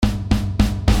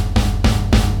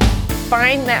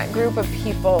find that group of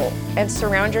people and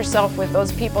surround yourself with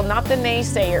those people, not the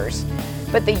naysayers,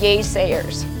 but the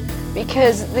yay-sayers.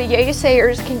 Because the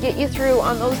yay-sayers can get you through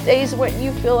on those days when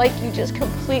you feel like you just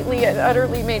completely and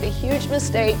utterly made a huge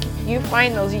mistake. You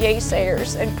find those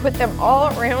yay-sayers and put them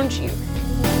all around you.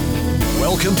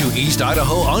 Welcome to East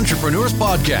Idaho Entrepreneurs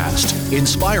Podcast,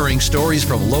 inspiring stories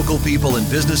from local people and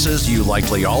businesses you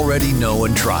likely already know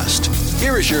and trust.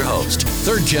 Here is your host,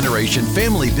 third-generation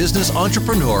family business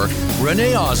entrepreneur,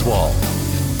 Renee Oswald.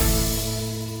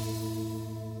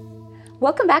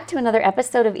 Welcome back to another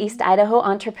episode of East Idaho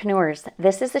Entrepreneurs.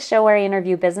 This is the show where I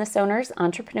interview business owners,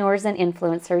 entrepreneurs, and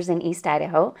influencers in East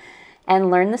Idaho and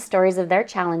learn the stories of their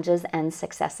challenges and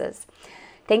successes.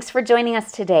 Thanks for joining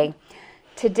us today.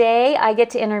 Today, I get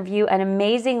to interview an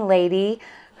amazing lady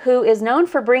who is known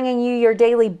for bringing you your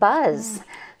daily buzz.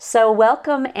 So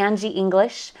welcome, Angie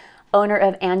English, owner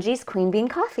of Angie's Queen Bean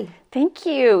Coffee. Thank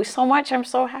you so much. I'm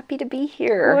so happy to be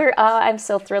here. I'm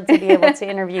so thrilled to be able to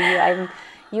interview you.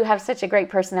 You have such a great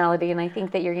personality, and I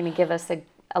think that you're going to give us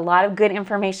a lot of good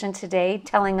information today,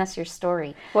 telling us your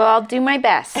story. Well, I'll do my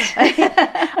best.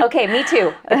 Okay, me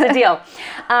too. It's a deal.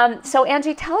 So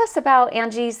Angie, tell us about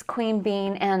Angie's Queen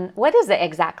Bean, and what is it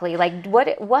exactly? Like,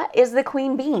 what is the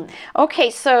Queen Bean? Okay,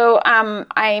 so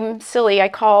I'm silly. I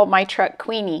call my truck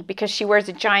Queenie because she wears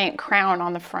a giant crown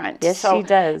on the front. Yes, she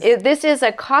does. This is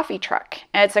a coffee truck.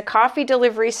 It's a coffee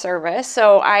delivery service.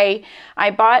 So I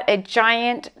bought a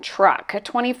giant truck, a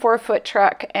 24-foot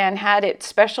truck, and had it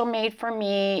special made for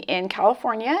me in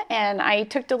California, and I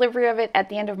took delivery of it at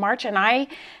the end of March, and I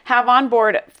have on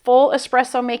board full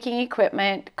espresso making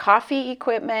equipment, coffee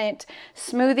equipment,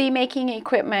 smoothie making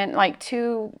equipment, like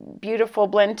 2 beautiful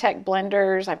Blendtec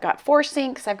blenders. I've got 4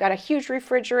 sinks, I've got a huge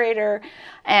refrigerator,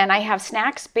 and I have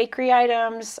snacks, bakery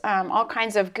items, all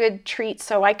kinds of good treats.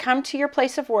 So I come to your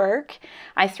place of work,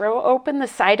 I throw open the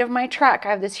side of my truck,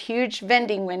 I have this huge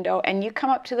vending window, and you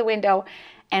come up to the window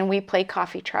and we play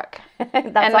coffee truck.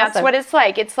 That's what it's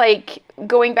like. It's like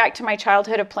going back to my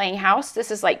childhood of playing house. This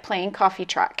is like playing coffee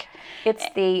truck. It's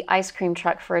the ice cream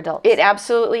truck for adults. It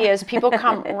absolutely is. People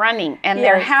come running and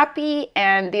they're happy.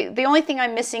 And the only thing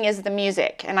I'm missing is the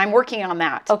music. And I'm working on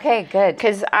that. Okay, good.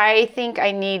 Because I think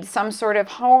I need some sort of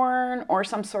horn or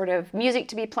some sort of music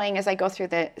to be playing as I go through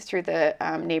the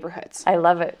neighborhoods. I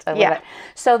love it. I love it.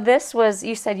 So this was,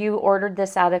 you said you ordered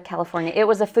this out of California. It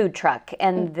was a food truck.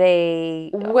 And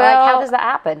how does that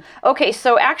happen? Okay,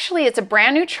 so actually it's a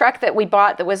brand new truck that we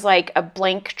bought that was like a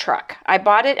blank truck. I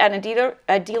bought it at a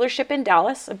dealership in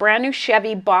Dallas, a brand new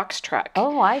Chevy box truck.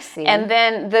 Oh, I see. And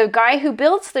then the guy who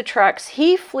builds the trucks,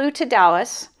 he flew to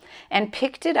Dallas and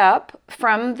picked it up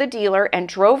from the dealer and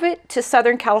drove it to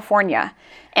Southern California.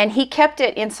 And he kept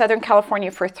it in Southern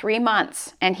California for 3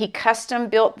 months. And he custom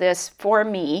built this for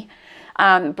me,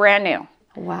 brand new.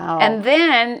 Wow. And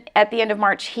then at the end of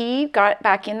March, he got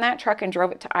back in that truck and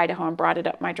drove it to Idaho and brought it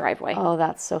up my driveway. Oh,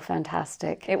 that's so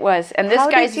fantastic. It was. And this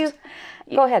guy's...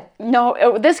 Go ahead.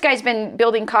 No, this guy's been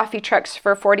building coffee trucks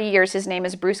for 40 years. His name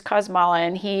is Bruce Kosmala,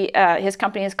 and his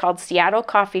company is called Seattle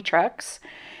Coffee Trucks.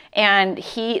 And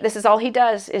this is all he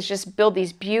does is just build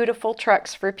these beautiful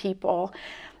trucks for people.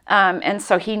 And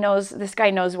so this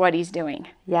guy knows what he's doing.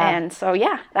 Yeah. And so,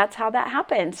 that's how that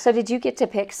happened. So did you get to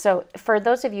pick, so for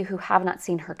those of you who have not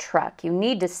seen her truck, you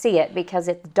need to see it because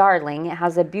it's darling. It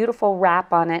has a beautiful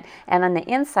wrap on it. And on the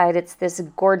inside, it's this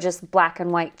gorgeous black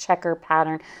and white checker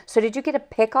pattern. So did you get to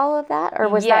pick all of that? Or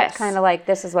was that kind of like,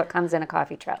 this is what comes in a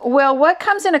coffee truck? Well, what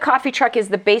comes in a coffee truck is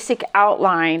the basic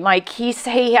outline. Like he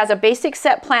has a basic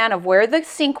set plan of where the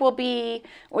sink will be,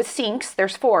 with sinks,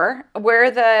 there's 4, where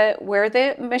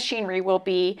the machinery will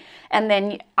be, and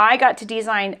then I got to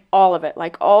design all of it,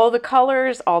 like all the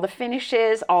colors, all the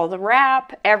finishes, all the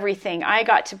wrap, everything. I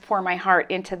got to pour my heart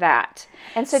into that.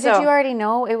 And so did you already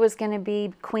know it was going to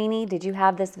be Queenie? Did you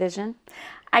have this vision?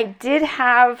 I did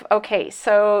have,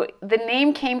 so the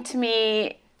name came to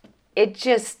me, it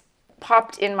just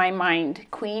popped in my mind,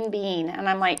 Queen Bean, and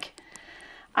I'm like,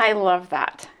 I love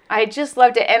that. I just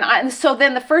loved it. And so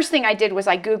then the first thing I did was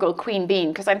I Googled Queen Bean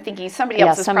because I'm thinking somebody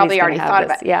else has probably already thought of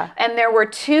it. Yeah. And there were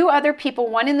 2 other people,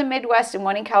 one in the Midwest and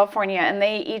one in California, and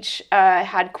they each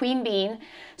had Queen Bean.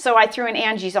 So I threw an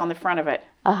Angie's on the front of it.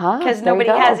 Because nobody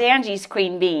has Angie's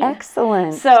Queen Bean.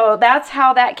 Excellent. So that's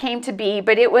how that came to be.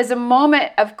 But it was a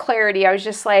moment of clarity. I was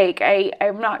just like,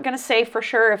 I'm not going to say for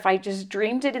sure if I just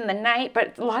dreamed it in the night,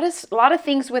 but a lot of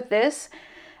things with this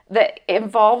that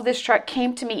involved this truck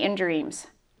came to me in dreams.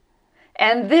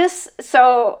 And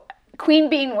so Queen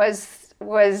Bean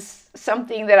was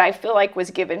something that I feel like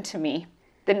was given to me,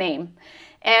 the name.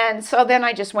 And so then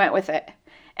I just went with it.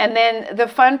 And then the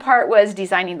fun part was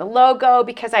designing the logo,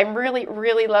 because I really,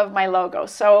 really love my logo.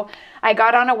 So I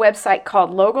got on a website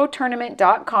called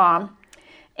logotournament.com,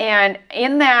 and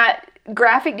in that,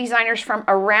 graphic designers from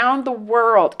around the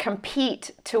world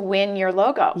compete to win your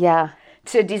logo. Yeah.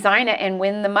 To design it and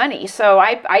win the money. So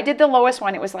I did the lowest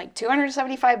one. It was like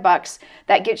 $275.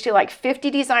 That gets you like 50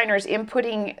 designers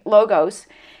inputting logos,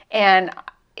 and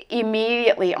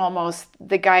immediately almost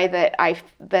the guy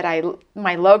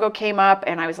my logo came up,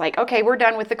 and I was like, okay, we're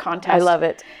done with the contest. I love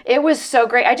it. It was so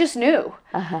great. I just knew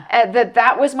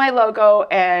that was my logo,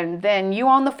 and then you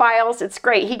own the files. It's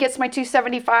great. He gets my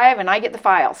 $275 and I get the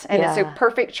files, and it's a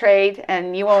perfect trade,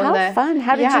 and you own How fun.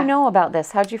 How did you know about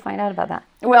this? How did you find out about that?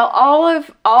 Well,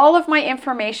 all of my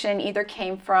information either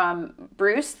came from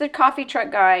Bruce, the coffee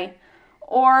truck guy,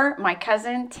 or my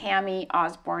cousin Tammy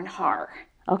Osborne Haar.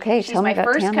 Okay, she's tell me my about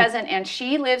first Tammy. cousin, and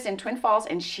she lives in Twin Falls,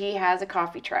 and she has a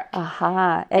coffee truck.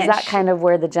 Aha. Is that kind of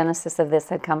where the genesis of this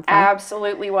had come from?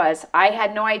 Absolutely was. I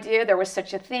had no idea there was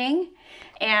such a thing.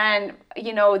 And,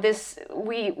 you know,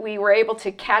 we were able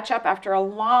to catch up after a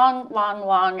long, long,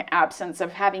 long absence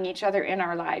of having each other in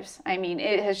our lives. I mean,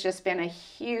 it has just been a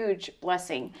huge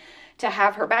blessing to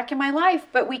have her back in my life.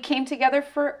 But we came together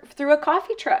through a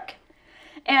coffee truck.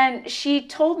 And she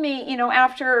told me, you know,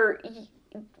 after...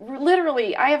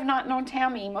 Literally, I have not known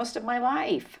Tammy most of my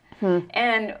life.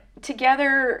 And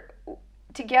together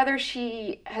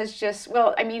she has just,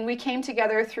 well, I mean, we came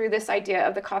together through this idea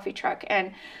of the coffee truck.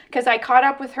 And because I caught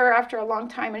up with her after a long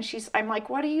time, and I'm like,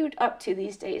 what are you up to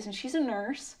these days? And she's a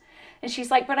nurse. And she's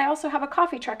like, but I also have a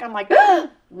coffee truck. I'm like,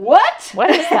 what? What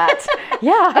is that?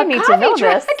 Yeah, I need to know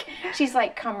this. She's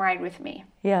like, come ride with me.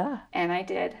 Yeah. And I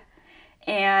did.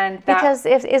 And because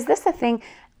is this a thing?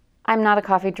 I'm not a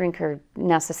coffee drinker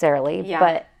necessarily,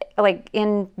 but like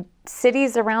in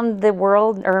cities around the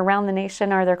world or around the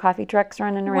nation, are there coffee trucks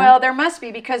running around? Well, there must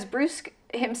be, because Bruce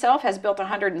himself has built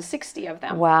 160 of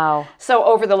them. Wow. So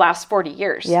over the last 40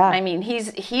 years. Yeah. I mean,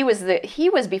 he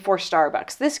was before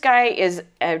Starbucks. This guy is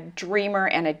a dreamer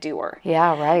and a doer.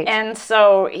 Yeah, right. And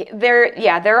so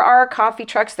there are coffee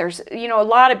trucks. There's, you know, a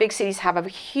lot of big cities have a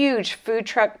huge food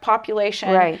truck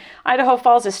population. Right. Idaho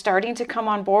Falls is starting to come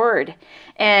on board.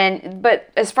 But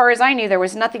as far as I knew, there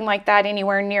was nothing like that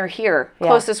anywhere near here. Yeah.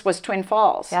 Closest was Twin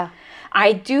Falls. Yeah.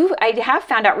 I have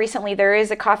found out recently there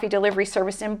is a coffee delivery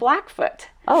service in Blackfoot.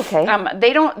 Okay.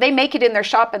 They make it in their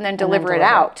shop and then deliver it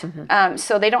out. Mm-hmm.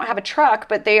 So they don't have a truck,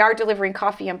 but they are delivering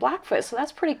coffee in Blackfoot. So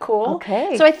that's pretty cool.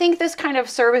 Okay. So I think this kind of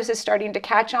service is starting to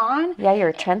catch on. Yeah, you're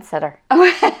a trendsetter.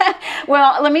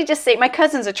 Well, let me just say, my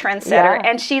cousin's a trendsetter,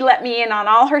 and she let me in on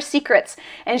all her secrets,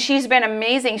 and she's been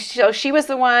amazing. So she was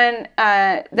the one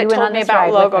that told me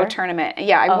about Logo Tournament.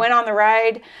 Yeah, I went on the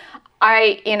ride.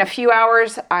 In a few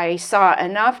hours, I saw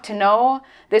enough to know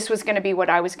this was going to be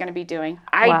what I was going to be doing.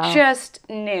 I just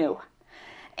knew.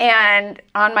 And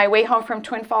on my way home from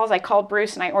Twin Falls, I called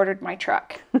Bruce and I ordered my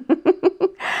truck.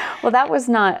 Well, that was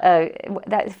not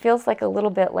that feels like a little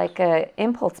bit like a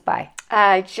impulse buy.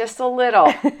 Just a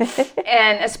little.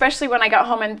 And especially when I got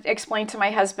home and explained to my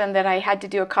husband that I had to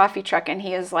do a coffee truck, and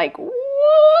he is like, what?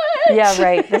 Yeah,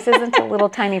 right. This isn't a little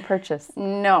tiny purchase.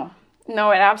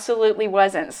 No, it absolutely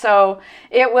wasn't. So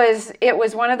it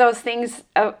was one of those things.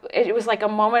 It was like a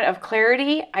moment of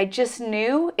clarity. I just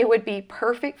knew it would be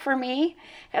perfect for me,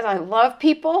 as I love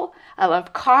people. I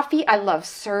love coffee. I love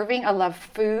serving. I love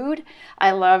food.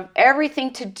 I love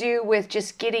everything to do with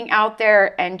just getting out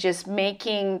there and just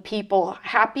making people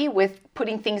happy with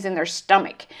putting things in their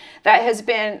stomach. That has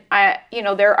been, I'm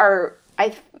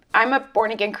a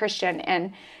born again Christian,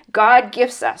 and God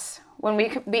gifts us. When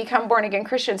we become born-again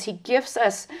Christians, he gifts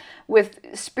us with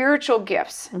spiritual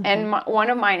gifts, and one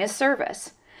of mine is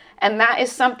service. And that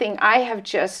is something I have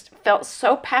just felt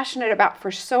so passionate about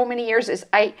for so many years.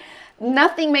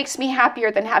 Nothing makes me happier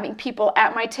than having people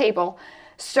at my table,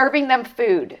 serving them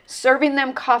food, serving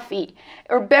them coffee,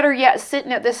 or better yet,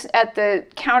 sitting at the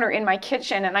counter in my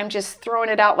kitchen, and I'm just throwing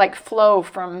it out like Flo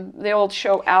from the old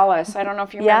show Alice. I don't know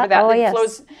if you remember that. Yes.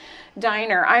 Flo's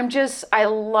Diner. I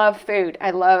love food. I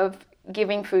love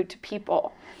giving food to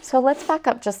people. So let's back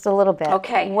up just a little bit.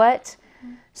 Okay.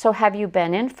 So have you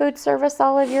been in food service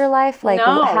all of your life? Like,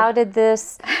 no. How did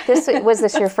was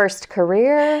this your first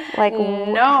career? Like,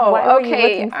 no. Why were you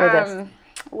looking for this?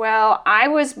 Well, I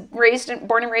was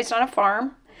born and raised on a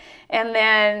farm. And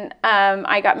then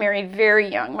I got married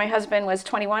very young. My husband was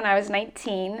 21, I was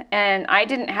 19. And I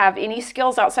didn't have any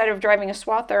skills outside of driving a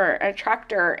swather or a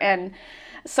tractor. And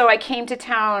so I came to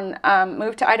town,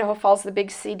 moved to Idaho Falls, the big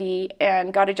city,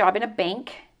 and got a job in a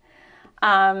bank.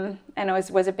 And I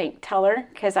was a bank teller,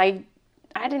 because I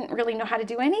I didn't really know how to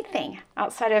do anything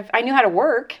outside of, I knew how to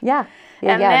work. Yeah.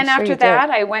 And then after that,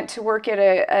 I went to work at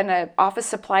an office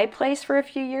supply place for a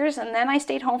few years. And then I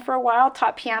stayed home for a while,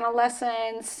 taught piano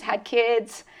lessons, had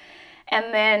kids.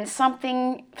 And then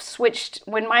something switched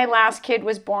when my last kid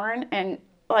was born. And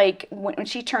like when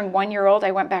she turned 1 year old,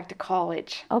 I went back to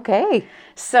college. Okay.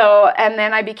 So, and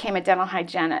then I became a dental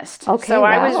hygienist. Okay, so wow.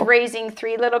 I was raising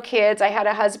 3 little kids. I had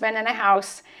a husband and a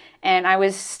house, and I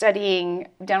was studying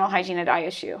dental hygiene at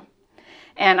ISU.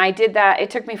 And I did that. It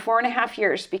took me 4.5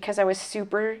 years because I was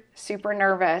super, super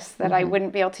nervous that I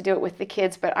wouldn't be able to do it with the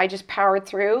kids, but I just powered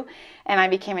through and I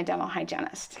became a dental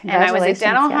hygienist. And I was a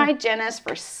dental hygienist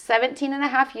for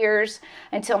 17.5 years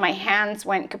until my hands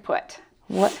went kaput.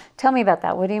 What? Tell me about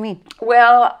that. What do you mean?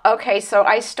 Well, okay, so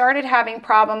I started having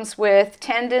problems with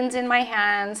tendons in my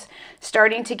hands,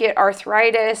 starting to get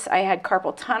arthritis. I had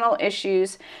carpal tunnel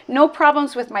issues. No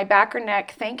problems with my back or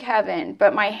neck, thank heaven,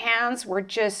 but my hands were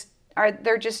just,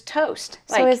 they're just toast.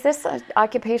 So is this an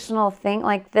occupational thing?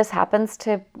 Like this happens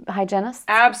to hygienists?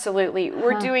 Absolutely.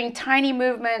 We're doing tiny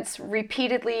movements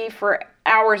repeatedly for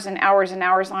hours and hours and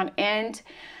hours on end.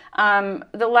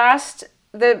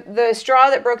 The straw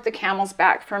that broke the camel's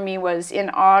back for me was in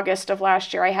August of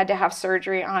last year. I had to have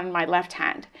surgery on my left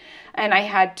hand. And I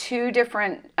had 2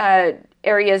 different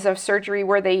areas of surgery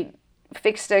where they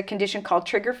fixed a condition called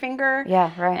trigger finger.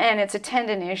 Yeah, right. And it's a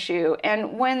tendon issue.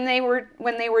 And when they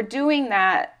were doing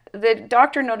that, the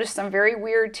doctor noticed some very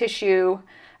weird tissue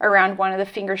around one of the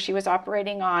fingers she was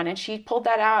operating on. And she pulled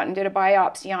that out and did a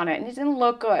biopsy on it. And it didn't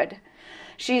look good.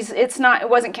 It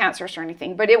wasn't cancerous or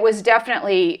anything, but it was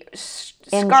definitely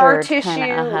scar tissue,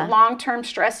 long-term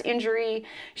stress injury.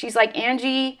 She's like,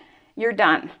 Angie, you're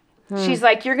done. She's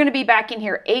like, you're going to be back in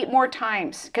here 8 more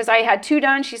times. Because I had 2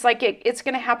 done. She's like, it's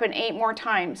going to happen 8 more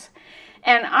times.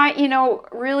 And I,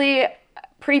 really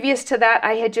previous to that,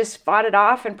 I had just fought it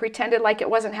off and pretended like it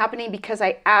wasn't happening because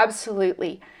I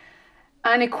absolutely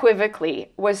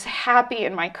unequivocally was happy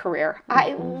in my career.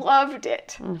 I loved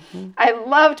it. I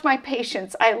loved my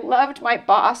patients. I loved my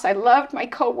boss. I loved my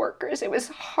coworkers. It was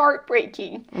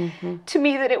heartbreaking to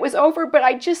me that it was over, but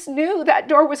I just knew that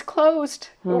door was closed.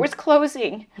 It was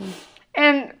closing.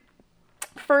 And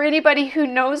for anybody who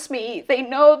knows me, they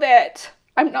know that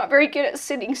I'm not very good at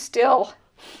sitting still.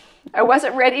 I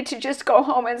wasn't ready to just go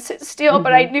home and sit still,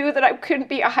 but I knew that I couldn't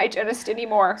be a hygienist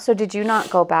anymore. So did you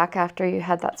not go back after you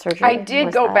had that surgery? I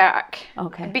did go back.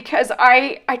 Okay. Because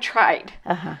I tried.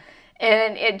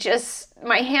 And it just,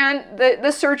 my hand,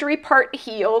 the surgery part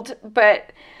healed,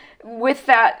 but with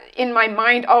that in my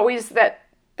mind always that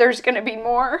there's going to be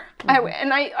more.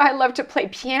 I love to play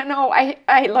piano.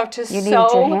 I love to sew. You need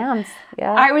your hands.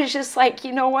 Yeah. I was just like,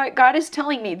 you know what? God is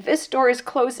telling me this door is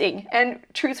closing. And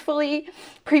truthfully,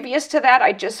 previous to that,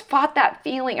 I just fought that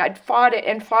feeling. I'd fought it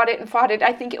and fought it and fought it.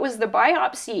 I think it was the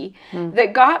biopsy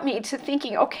that got me to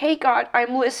thinking, okay, God,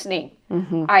 I'm listening.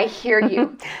 I hear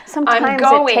you. Sometimes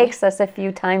it takes us a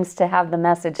few times to have the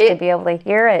message to be able to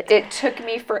hear it. It took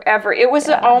me forever. It was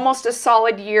almost a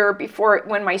solid year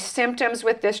when my symptoms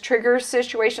with this trigger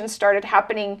situation started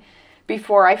happening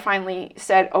before I finally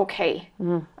said, okay,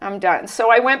 I'm done.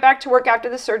 So I went back to work after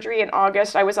the surgery in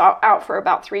August. I was out for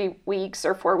about 3 weeks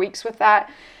or 4 weeks with that.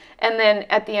 And then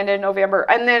at the end of November,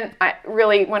 and then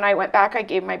when I went back, I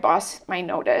gave my boss my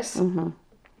notice.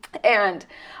 And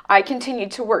I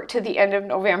continued to work to the end of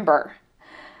November,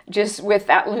 just with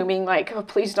that looming, like, oh,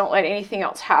 please don't let anything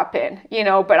else happen,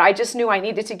 but I just knew I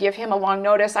needed to give him a long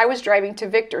notice. I was driving to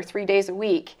Victor 3 days a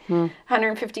week,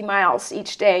 150 miles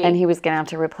each day. And he was going to have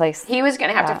to replace. He was going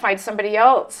to have to find somebody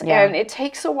else. Yeah. And it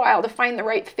takes a while to find the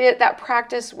right fit. That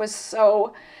practice was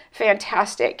so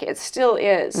fantastic. It still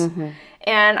is.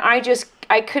 And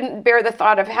I couldn't bear the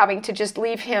thought of having to just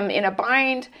leave him in a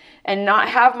bind and not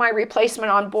have my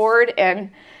replacement on board.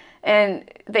 And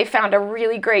they found a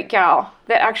really great gal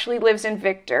that actually lives in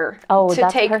Victor to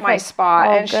take my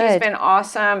spot. And she's been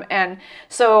awesome. And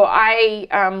so I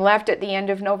left at the end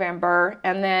of November.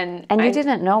 And then you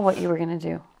didn't know what you were going to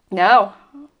do? No.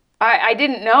 I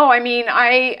didn't know. I mean,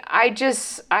 I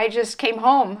just came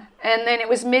home. And then it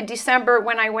was mid-December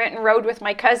when I went and rode with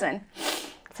my cousin.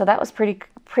 So that was pretty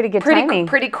good timing.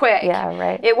 Pretty quick. Yeah,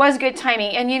 right. It was good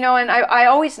timing. And, and I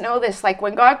always know this, like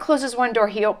when God closes one door,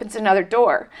 he opens another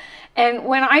door. And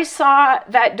when I saw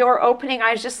that door opening,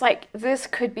 I was just like, this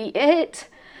could be it.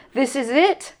 This is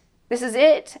it. This is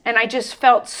it. And I just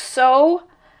felt so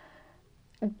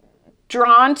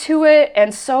drawn to it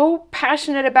and so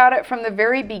passionate about it from the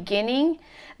very beginning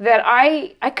that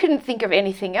I couldn't think of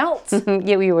anything else.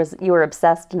 You were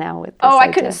obsessed now with this I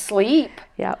idea. couldn't sleep.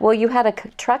 Yeah. Well, you had a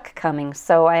truck coming,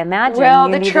 so I imagine Well,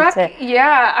 you the truck, to...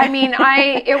 yeah. I mean,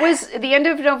 it was the end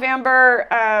of November.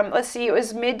 Let's see, it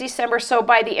was mid-December. So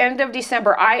by the end of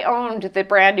December, I owned the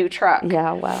brand new truck.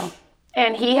 Yeah, wow.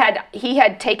 And he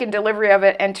had taken delivery of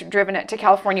it and driven it to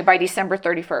California by December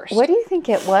 31st. What do you think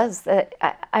it was?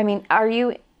 I mean, are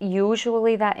you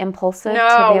usually that impulsive to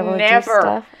No, be able to never. do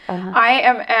stuff?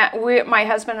 My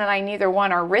husband and I, neither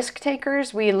one are risk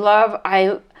takers.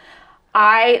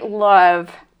 I love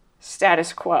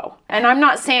status quo. And I'm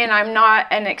not saying I'm not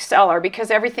an exceller,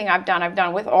 because everything I've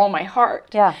done with all my heart.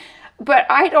 Yeah. But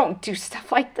I don't do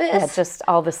stuff like this. Yeah, just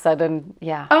all of a sudden,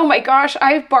 yeah. Oh my gosh,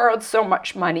 I've borrowed so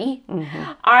much money.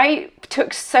 Mm-hmm. I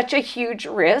took such a huge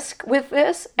risk with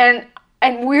this, and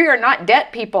we are not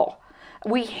debt people.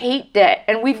 We hate debt,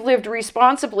 and we've lived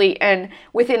responsibly and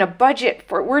within a budget.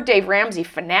 We're Dave Ramsey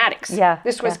fanatics. Yeah.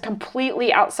 This was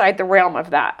completely outside the realm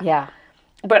of that. Yeah.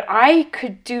 But I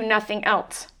could do nothing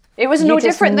else. It was no You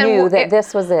just different knew than that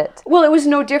this was it. Well, it was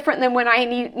no different than when I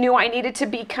knew I needed to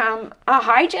become a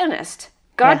hygienist.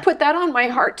 God put that on my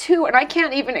heart too, and I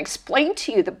can't even explain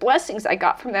to you the blessings I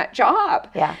got from that job.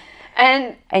 Yeah.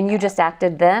 And you just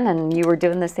acted then, and you were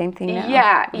doing the same thing now?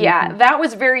 Yeah. That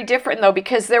was very different though,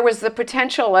 because there was the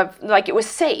potential of, like, it was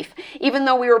safe. Even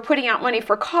though we were putting out money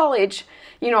for college,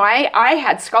 I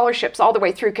had scholarships all the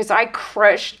way through, because I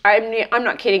crushed. I'm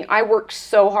not kidding. I worked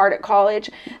so hard at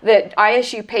college that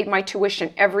ISU paid my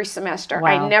tuition every semester. Wow.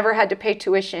 I never had to pay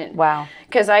tuition. Wow.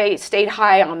 Because I stayed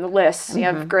high on the list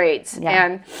of grades.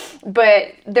 Yeah.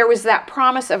 But there was that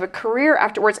promise of a career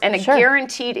afterwards, and a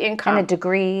guaranteed income. And a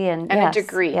degree. And a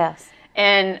degree. Yes.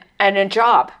 And a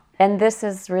job. And this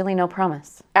is really no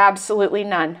promise. Absolutely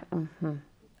none. Mm-hmm.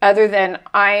 Other than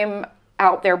I'm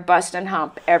out there busting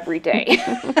hump every day.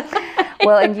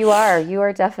 Well, and you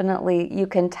are definitely, you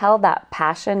can tell that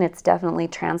passion. It's definitely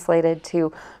translated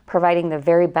to providing the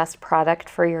very best product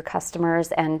for your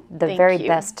customers and the very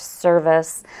best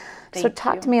service. So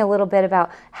talk to me a little bit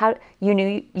about how you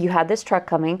knew you had this truck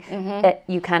coming.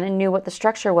 Mm-hmm. You kind of knew what the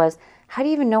structure was. How do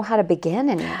you even know how to begin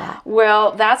any of that?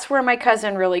 Well, that's where my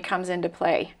cousin really comes into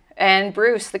play. And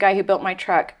Bruce, the guy who built my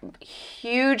truck,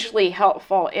 hugely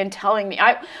helpful in telling me.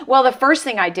 The first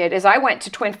thing I did is I went to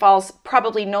Twin Falls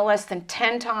probably no less than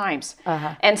 10 times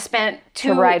and spent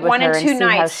 1 and 2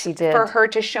 nights for her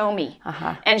to show me.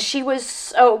 And she was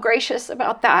so gracious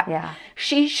about that. Yeah.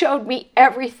 She showed me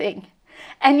everything.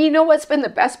 And you know what's been the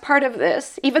best part of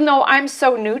this? Even though I'm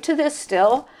so new to this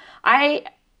still, I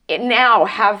now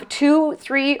have 2,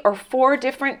 3, or 4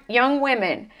 different young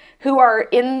women who are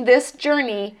in this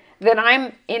journey that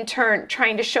I'm in turn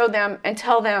trying to show them and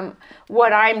tell them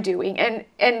what I'm doing,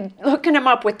 and hooking them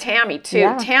up with Tammy too.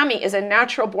 Yeah. Tammy is a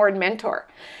natural born mentor.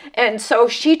 And so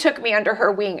she took me under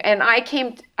her wing, and I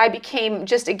became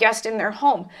just a guest in their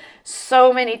home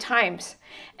so many times.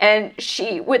 And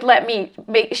she would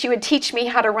she would teach me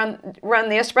how to run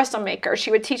the espresso maker. She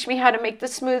would teach me how to make the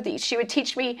smoothies. She would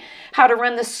teach me how to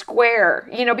run the Square,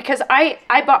 because I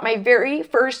bought my very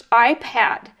first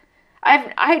iPad.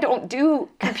 I don't do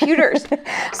computers.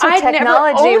 So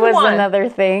technology was another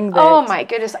thing. Oh my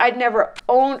goodness,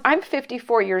 I'm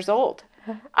 54 years old.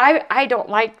 I don't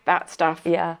like that stuff.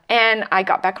 Yeah. And I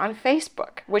got back on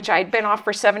Facebook, which I'd been off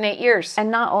for 7-8 years. And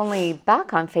not only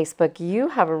back on Facebook, you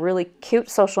have a really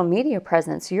cute social media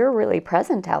presence. You're really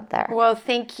present out there. Well,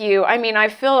 thank you. I mean, I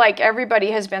feel like everybody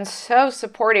has been so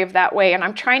supportive that way, and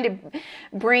I'm trying to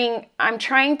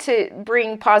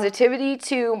bring positivity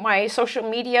to my social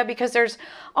media, because there's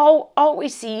all we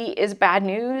see is bad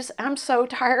news. I'm so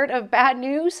tired of bad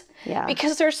news. Yeah.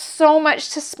 Because there's so much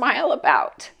to smile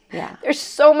about. Yeah. There's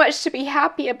so much to be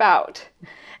happy about.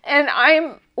 And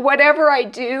whatever I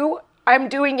do, I'm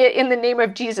doing it in the name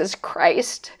of Jesus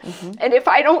Christ. Mm-hmm. And if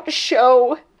I don't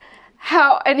show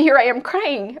and here I am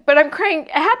crying, but I'm crying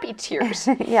happy tears.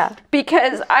 Yeah.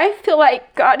 Because I feel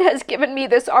like God has given me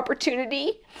this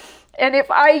opportunity. And if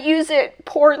I use it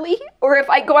poorly, or if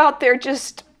I go out there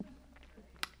just,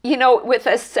 with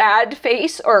a sad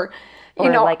face, or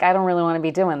like, I don't really want to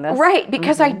be doing this. Right,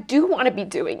 because I do want to be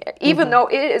doing it, even though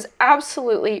it is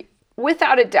absolutely,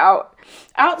 without a doubt,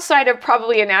 outside of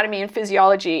probably anatomy and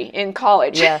physiology in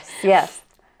college. Yes.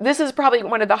 This is probably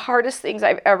one of the hardest things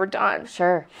I've ever done.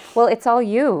 Sure. Well, it's all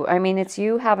you. I mean, it's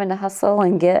you having to hustle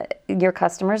and get your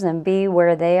customers and be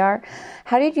where they are.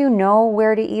 How did you know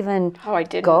where to even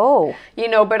go?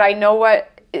 But I know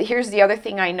here's the other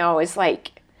thing I know is,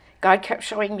 like, God kept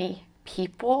showing me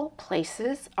people,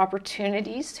 places,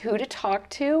 opportunities, who to talk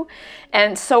to.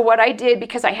 And so what I did,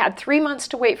 because I had 3 months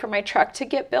to wait for my truck to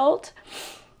get built,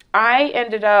 I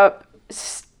ended up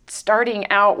starting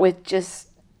out with just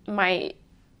my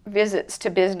visits to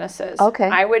businesses. Okay.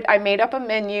 I made up a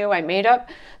menu. I made up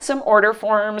some order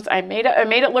forms. I made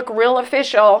it look real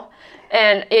official.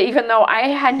 And even though I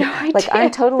had no idea. Like, I'm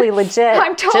totally legit.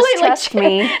 I'm totally Just trust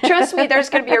me. Trust me, there's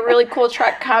going to be a really cool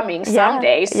truck coming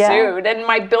someday soon. And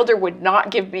my builder would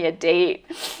not give me a date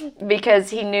because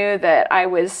he knew that I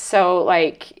was so,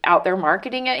 like, out there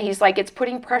marketing it. He's like, it's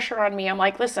putting pressure on me. I'm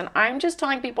like, listen, I'm just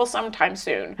telling people sometime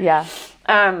soon. Yeah.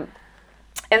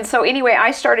 And so anyway,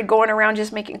 I started going around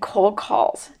just making cold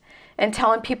calls and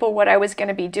telling people what I was going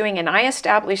to be doing. And I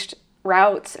established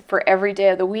routes for every day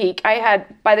of the week.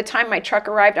 By the time my truck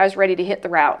arrived, I was ready to hit the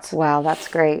routes. Wow, that's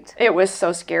great. It was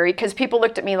so scary because people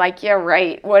looked at me like, yeah,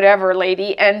 right, whatever,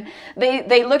 lady. And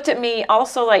they looked at me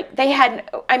also like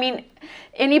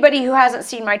anybody who hasn't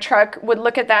seen my truck would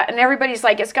look at that and everybody's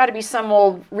like, it's got to be some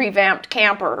old revamped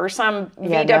camper or some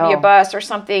VW bus or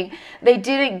something. They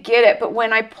didn't get it. But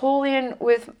when I pull in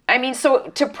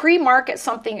so to pre-market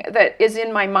something that is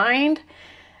in my mind,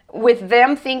 with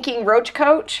them thinking Roach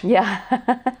Coach. Yeah.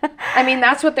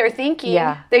 That's what they're thinking.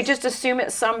 Yeah. They just assume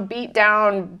it's some beat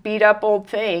down, beat up old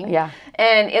thing. Yeah.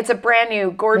 And it's a brand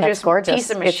new, gorgeous piece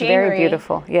of machinery. It's very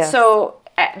beautiful. Yes. So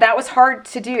that was hard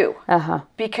to do.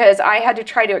 Because I had to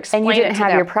try to explain it to them. And you didn't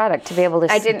have your product to be able to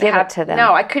give it to them.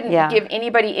 No, I couldn't give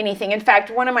anybody anything. In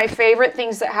fact, one of my favorite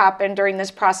things that happened during this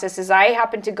process is I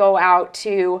happened to go out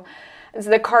to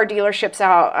the car dealerships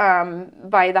out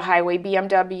by the highway.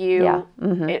 BMW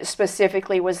it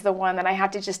specifically was the one that I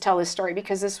had to just tell this story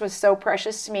because this was so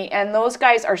precious to me. And those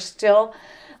guys are still,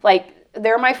 like,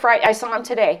 they're my I saw them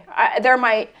today. They're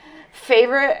my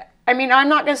favorite. I'm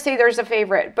not going to say there's a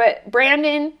favorite, but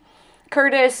Brandon,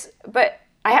 Curtis, but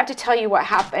I have to tell you what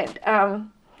happened.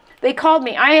 They called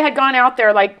me. I had gone out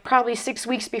there like probably 6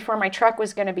 weeks before my truck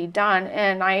was going to be done.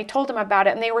 And I told them about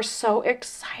it and they were so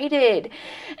excited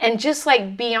and just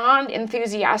like beyond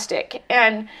enthusiastic.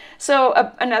 And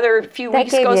so another few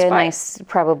weeks goes by. That gave you a nice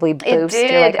probably boost. It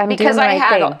did. You're like, I'm because doing the right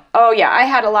thing. I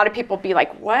had a lot of people be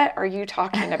like, what are you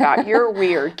talking about? You're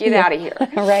weird. Get out of here.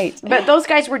 Right. But those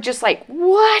guys were just like,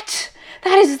 what?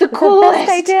 That is the coolest. The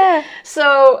best idea.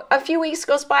 So a few weeks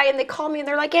goes by and they call me and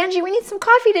they're like, Angie, we need some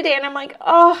coffee today. And I'm like,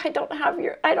 oh, I don't have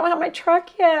my truck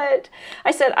yet.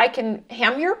 I said, I can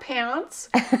hem your pants.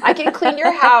 I can clean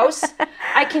your house.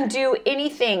 I can do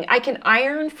anything. I can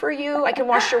iron for you. I can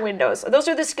wash your windows. Those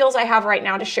are the skills I have right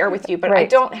now to share with you, but I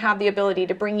don't have the ability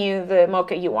to bring you the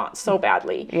mocha you want so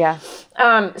badly. Yeah.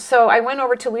 So I went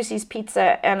over to Lucy's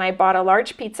Pizza and I bought a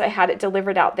large pizza. I had it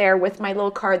delivered out there with my little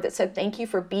card that said, thank you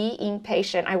for being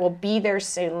patient. I will be there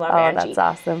soon. Love, Angie. That's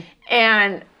awesome.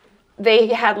 And they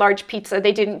had large pizza.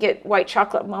 They didn't get white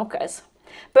chocolate mochas.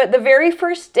 But the very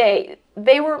first day,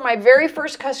 they were my very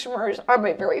first customers on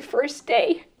my very first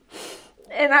day.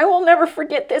 And I will never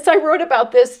forget this. I wrote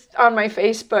about this on my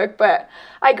Facebook, but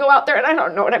I go out there and I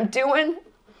don't know what I'm doing.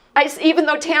 Even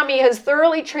though Tammy has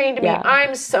thoroughly trained me,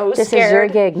 I'm so scared. This is your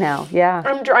gig now, yeah.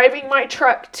 I'm driving my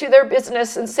truck to their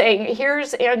business and saying,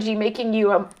 here's Angie making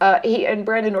you he and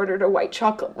Brandon ordered a white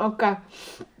chocolate mocha.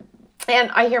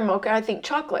 And I hear mocha, I think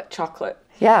chocolate.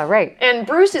 Yeah, right. And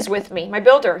Bruce is with me, my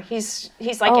builder. He's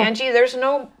like, Angie, there's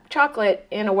no chocolate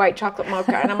in a white chocolate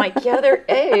mocha. And I'm like, yeah, there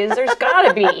is. There's got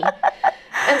to be.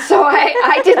 And so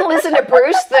I didn't listen to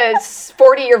Bruce, the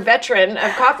 40-year veteran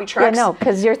of coffee trucks. Yeah, no,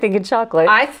 because you're thinking chocolate.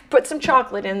 I put some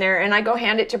chocolate in there, and I go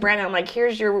hand it to Brandon. I'm like,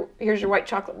 here's your white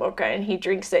chocolate mocha. And he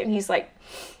drinks it, and he's like,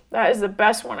 that is the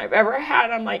best one I've ever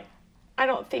had. I'm like, I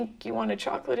don't think you wanted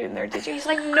chocolate in there, did you? He's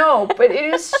like, no, but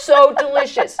it is so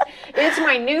delicious. It's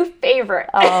my new favorite.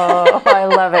 Oh, I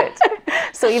love it.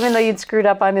 So even though you'd screwed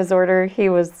up on his order, he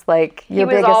was like your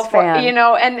biggest fan.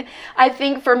 And I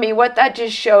think for me, what that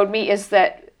just showed me is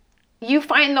that you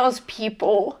find those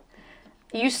people,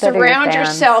 you surround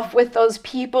yourself with those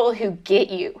people who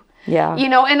get you. Yeah.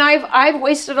 And I've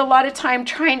wasted a lot of time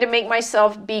trying to make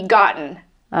myself be gotten,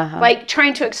 like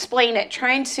trying to explain it,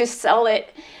 trying to sell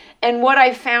it. And what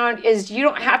I found is you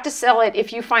don't have to sell it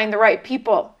if you find the right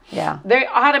people. Yeah. They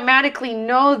automatically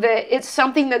know that it's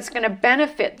something that's going to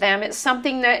benefit them. It's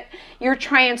something that you're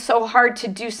trying so hard to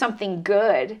do something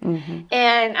good. Mm-hmm.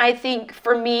 And I think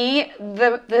for me,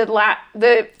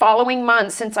 the following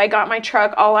months since I got my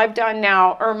truck, all I've done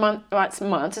now, or months,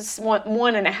 it's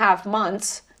 1.5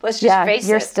 months. Let's just face it.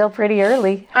 You're still pretty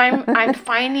early. I'm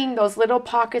finding those little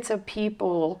pockets of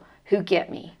people who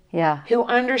get me. Yeah. Who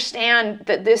understand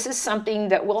that this is something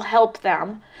that will help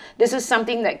them, This is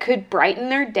something that could brighten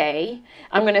their day.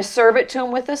 I'm going to serve it to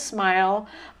them with a smile.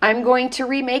 I'm going to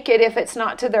remake it if it's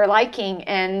not to their liking,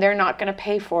 and they're not going to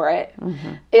pay for it.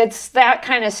 It's that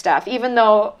kind of stuff. Even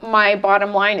though my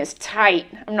bottom line is tight,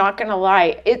 I'm not going to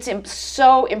lie. It's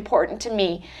so important to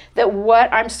me that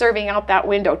what I'm serving out that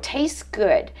window tastes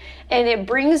good, and it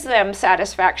brings them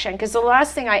satisfaction, because the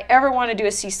last thing I ever want to do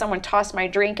is see someone toss my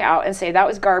drink out and say, that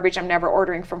was garbage, I'm never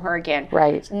ordering from her again.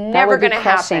 Right. Never going to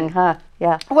happen. Huh?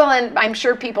 Yeah. Well, and I'm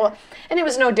sure people, and it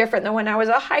was no different than when I was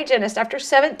a hygienist. After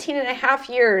 17 and a half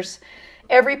years,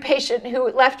 every patient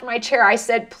who left my chair, I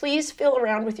said, please feel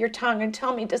around with your tongue and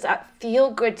tell me, does that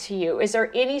feel good to you? Is there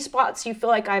any spots you feel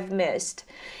like I've missed?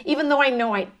 Even though I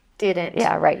know I didn't.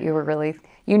 Yeah, right.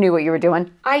 You knew what you were doing.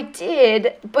 I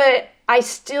did, but I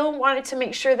still wanted to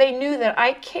make sure they knew that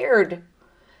I cared.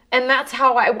 And that's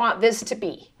how I want this to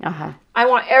be. I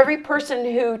want every person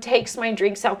who takes my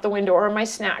drinks out the window, or my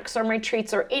snacks or my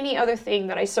treats or any other thing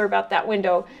that I serve out that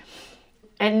window,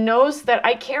 and knows that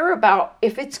I care about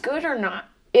if it's good or not.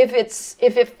 If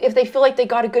they feel like they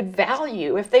got a good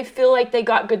value, if they feel like they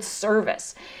got good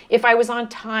service, if I was on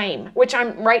time, which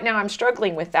I'm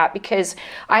struggling with that, because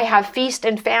I have feast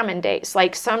and famine days.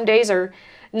 Like, some days are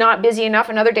not busy enough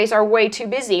and other days are way too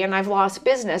busy, and I've lost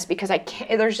business because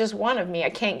there's just one of me. I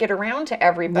can't get around to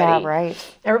everybody. Yeah,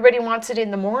 right. Everybody wants it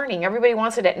in the morning. Everybody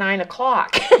wants it at 9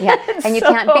 o'clock. Yeah, and you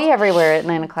can't be everywhere at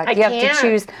 9 o'clock. You have can't. to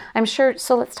choose. I'm sure.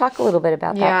 So let's talk a little bit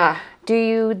about that. Yeah. Do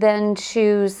you then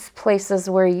choose places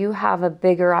where you have a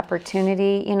bigger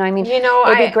opportunity?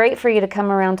 It'd be great for you to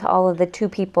come around to all of the two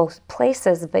people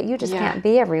places, but you just can't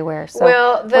be everywhere. So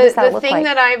well, the thing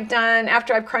that I've done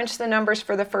after I've crunched the numbers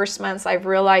for the first months, I've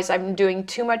realized I'm doing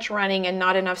too much running and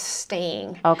not enough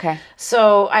staying. Okay.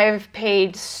 So I've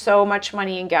paid so much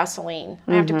money in gasoline.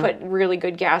 I have to put really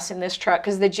good gas in this truck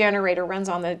because the generator runs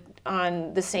on the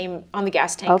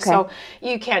gas tank. Okay. So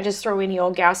you can't just throw any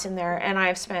old gas in there. And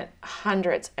I've spent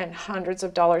hundreds and hundreds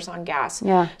of dollars on gas.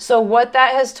 Yeah. So what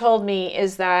that has told me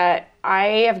is that I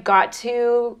have got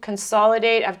to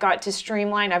consolidate. I've got to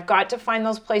streamline. I've got to find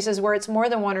those places where it's more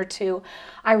than one or two.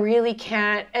 I really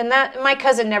can't. And that my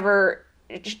cousin never.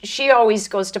 She always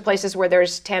goes to places where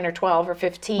there's 10 or 12 or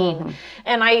 15.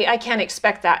 And I can't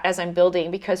expect that as I'm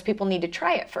building, because people need to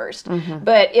try it first.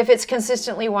 But if it's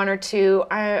consistently one or two,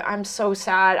 I'm so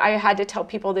sad. I had to tell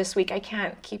people this week, I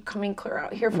can't keep coming clear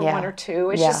out here for one or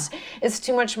two. It's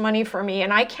too much money for me,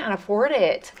 and I can't afford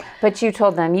it. But you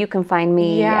told them you can find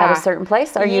me at a certain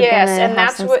place. Are you going to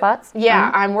have some spots?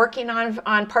 Yeah, I'm working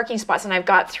on parking spots, and I've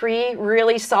got 3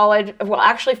 really solid, well,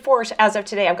 actually 4 as of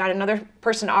today. I've got another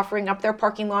person offering up their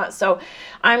parking lot. So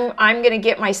I'm going to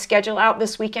get my schedule out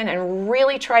this weekend and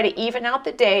really try to even out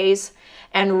the days,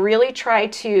 and really try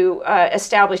to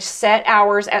establish set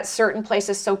hours at certain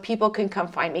places so people can come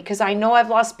find me, because I know I've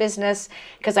lost business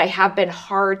because I have been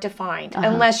hard to find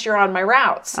unless you're on my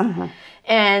routes.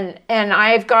 And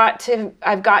I've got to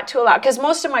allow, because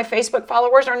most of my Facebook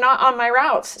followers are not on my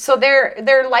routes, so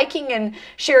they're liking and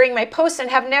sharing my posts and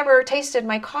have never tasted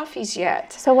my coffees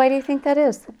yet. So why do you think that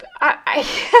is? I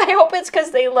hope it's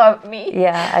because they love me.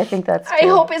 Yeah, I think that's true.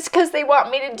 I hope it's because they want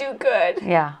me to do good.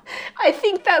 Yeah. I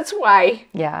think that's why.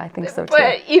 Yeah, I think so too.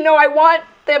 But I want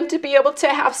them to be able to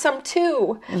have some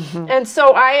too. And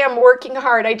so I am working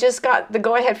hard. I just got the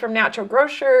go-ahead from Natural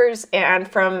Grocers and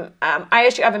from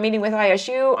ISU. I have a meeting with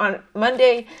ISU on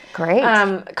Monday. Great.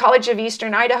 College of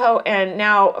Eastern Idaho. And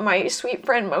now my sweet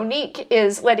friend Monique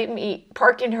is letting me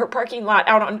park in her parking lot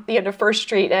out on the end of First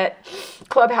Street at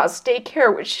Clubhouse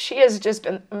Daycare, which she has just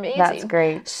been amazing. That's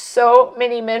great. So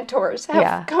many mentors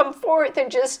have come forth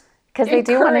and just because they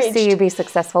do want to see you be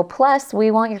successful. Plus,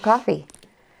 we want your coffee.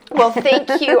 Well,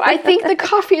 thank you. I think the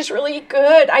coffee is really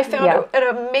good. I found an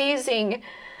amazing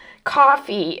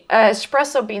coffee.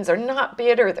 Espresso beans are not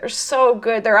bitter. They're so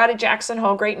good. They're out of Jackson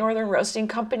Hole, Great Northern Roasting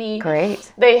Company.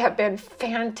 Great. They have been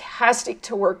fantastic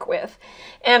to work with.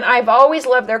 And I've always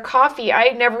loved their coffee.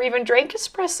 I never even drank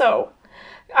espresso.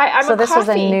 So this was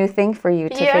a new thing for you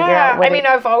to figure out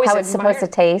I've always how it's supposed to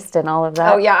taste and all of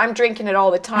that. Oh yeah, I'm drinking it all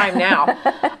the time now.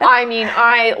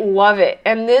 I love it.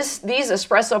 And these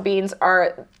espresso beans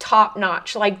are top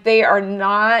notch. Like, they are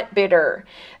not bitter.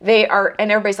 They are,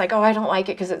 and everybody's like, oh, I don't like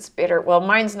it because it's bitter. Well,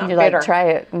 mine's not bitter. Like, try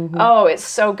it. Oh, it's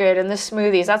so good. And the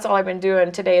smoothies, that's all I've been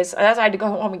doing today. I had to go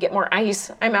home and get more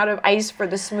ice. I'm out of ice for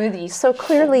the smoothies. So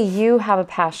clearly you have a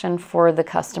passion for the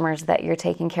customers that you're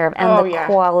taking care of and the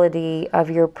quality of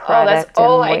your your product and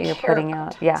all what I you're care putting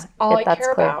about. out. Yeah, That's all I that's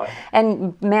care clear. about.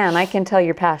 And man, I can tell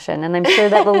your passion, and I'm sure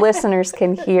that the listeners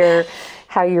can hear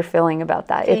how you're feeling about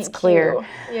that. It's Thank clear.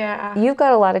 you. Yeah. You've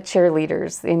got a lot of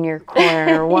cheerleaders in your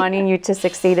corner wanting you to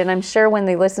succeed, and I'm sure when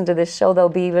they listen to this show, they'll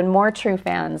be even more true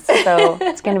fans. So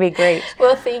it's going to be great.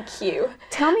 Well, thank you.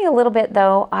 Tell me a little bit,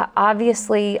 though.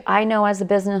 Obviously, I know as a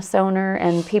business owner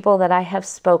and people that I have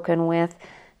spoken with,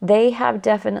 they have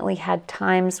definitely had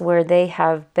times where they've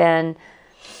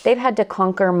had to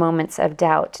conquer moments of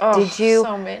doubt. Oh,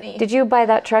 so many. Did you buy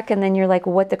that truck and then you're like,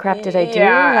 what the crap did I do?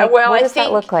 Yeah, Like, well, what does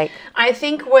that look like? I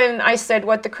think when I said,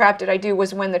 what the crap did I do,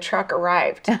 was when the truck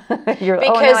arrived. You're,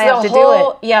 Because I have to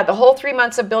do it. the whole 3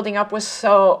 months of building up was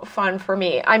so fun for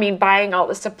me. I mean, buying all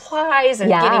the supplies and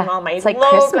getting all my it's like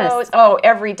logos. Christmas. Oh,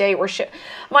 every day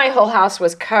my whole house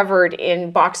was covered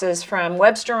in boxes from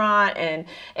Webstaurant and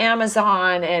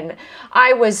Amazon, and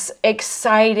I was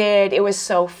excited. It was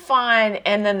so fun.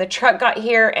 And then the truck got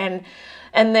here, and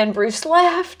then Bruce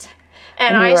left.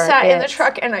 And I sat in the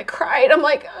truck and I cried. I'm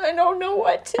like, I don't know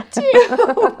what to do.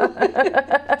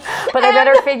 But I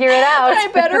better figure it out.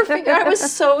 I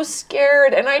was so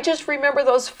scared. And I just remember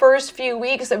those first few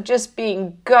weeks of just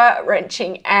being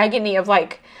gut-wrenching agony of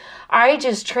like, I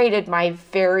just traded my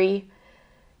very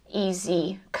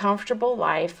easy, comfortable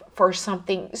life for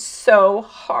something so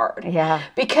hard. Yeah.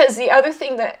 Because the other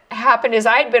thing that happened is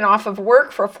I'd been off of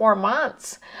work for 4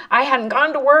 months. I hadn't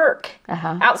gone to work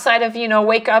outside of,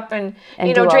 wake up and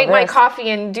drink my coffee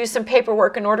and do some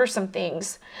paperwork and order some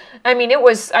things. I mean,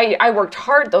 I worked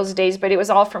hard those days, but it was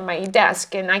all from my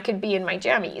desk and I could be in my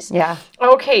jammies. Yeah.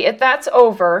 Okay, if that's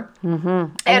over.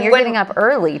 Mm-hmm. And you're getting up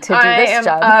early to do this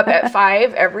job. I am up at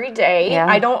 5 every day. Yeah.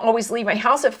 I don't always leave my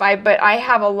house at 5, but I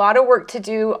have a lot of work to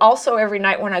do also every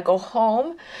night when I go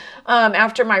home.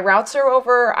 After my routes are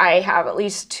over, I have at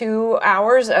least 2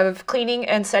 hours of cleaning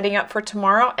and setting up for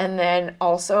tomorrow, and then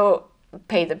also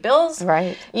pay the bills,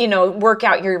 right? Work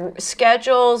out your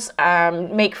schedules,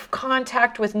 make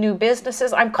contact with new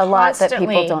businesses. I'm constantly... A lot that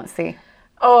people don't see.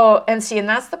 Oh, and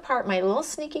that's the part my little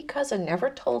sneaky cousin never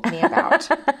told me about.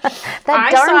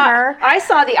 I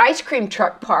saw the ice cream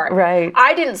truck part. Right.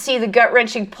 I didn't see the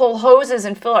gut-wrenching pull hoses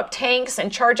and fill up tanks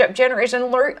and charge up generators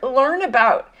and learn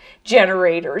about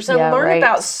generators and learn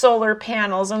about solar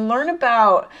panels and learn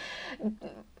about...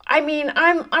 I mean,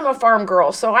 I'm a farm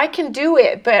girl, so I can do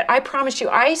it, but I promise you,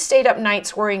 I stayed up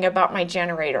nights worrying about my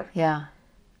generator. Yeah.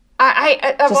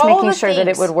 I just making sure that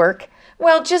it would work.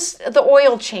 Well, just the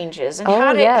oil changes and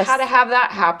how to have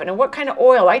that happen and what kind of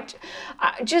oil. I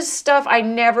just stuff I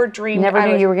never dreamed. Never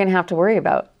knew you were going to have to worry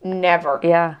about. Never.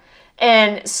 Yeah.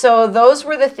 And so those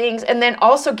were the things. And then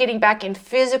also getting back in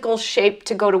physical shape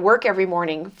to go to work every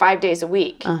morning, 5 days a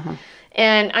week. Uh-huh.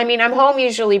 And I mean, I'm home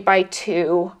usually by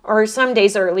 2 or some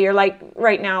days earlier. Like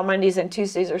right now, Mondays and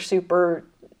Tuesdays are super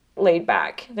laid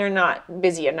back. They're not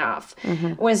busy enough.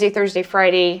 Mm-hmm. Wednesday, Thursday,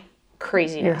 Friday,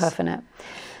 craziness. You're huffing it.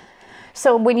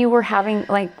 So when you were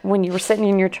when you were sitting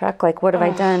in your truck, like, what have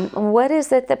I done? What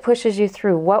is it that pushes you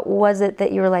through? What was it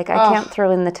that you were like, I can't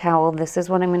throw in the towel. This is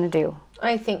what I'm going to do.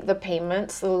 I think the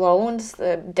payments, the loans,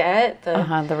 the debt,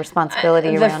 the responsibility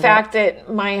around the fact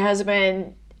that my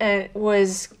husband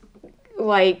was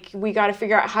like, we got to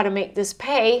figure out how to make this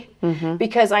pay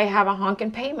because I have a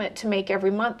honking payment to make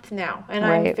every month now, and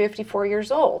I'm 54 years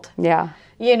old. Yeah.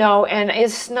 And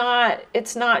it's not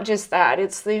just that.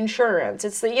 It's the insurance.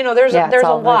 It's the, there's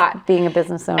a lot. Being a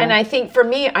business owner. And I think for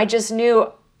me, I just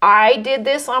knew I did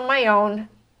this on my own.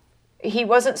 He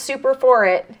wasn't super for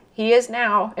it. He is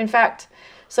now. In fact,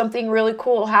 something really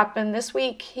cool happened this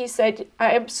week. He said,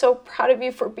 I am so proud of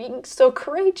you for being so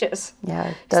courageous. Yeah,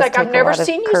 it does. It's like, I've never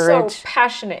seen you so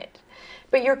passionate.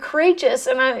 But you're courageous,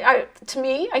 and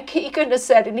he couldn't have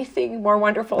said anything more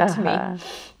wonderful to me.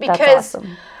 Because that's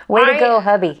awesome. Way to go,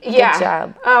 hubby. Yeah. Good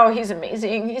job. Oh, he's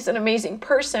amazing. He's an amazing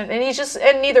person.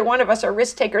 And neither one of us are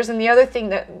risk takers. And the other thing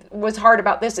that was hard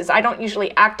about this is I don't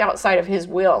usually act outside of his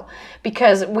will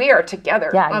because we are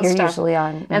together on you're stuff. Usually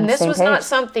on and the this same was page. not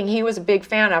something he was a big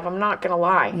fan of. I'm not going to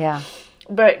lie. Yeah.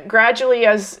 But gradually,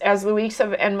 as the weeks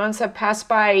and months have passed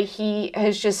by, he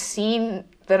has just seen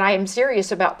that I am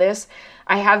serious about this.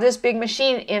 I have this big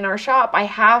machine in our shop. I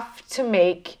have to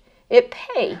make it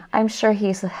pay. I'm sure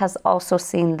he has also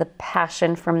seen the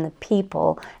passion from the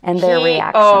people and their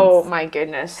reactions. Oh my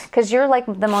goodness. Because you're like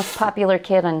the most popular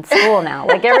kid in school now.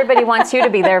 Like everybody wants you to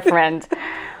be their friend.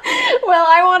 Well,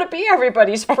 I want to be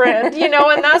everybody's friend,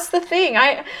 and that's the thing.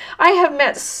 I have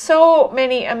met so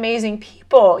many amazing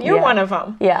people. You're one of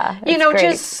them. Yeah.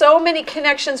 Just so many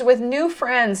connections with new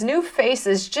friends, new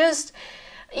faces, just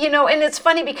You know, and it's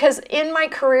funny because in my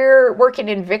career working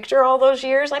in Victor all those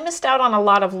years, I missed out on a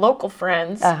lot of local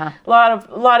friends, a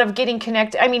lot of getting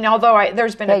connected. I mean, although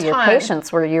there's been a ton. Your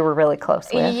patients you were really close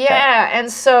with. Yeah, and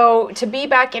so to be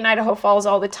back in Idaho Falls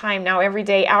all the time now, every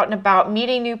day, out and about,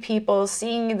 meeting new people,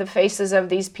 seeing the faces of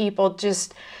these people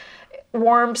just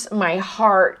warms my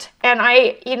heart. And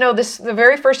the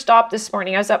very first stop this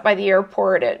morning, I was up by the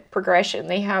airport at Progression.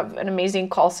 They have an amazing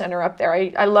call center up there.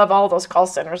 I love all those call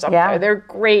centers up there. They're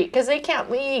great because they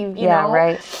can't leave, you know.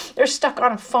 Right. They're stuck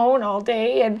on a phone all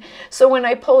day. And so when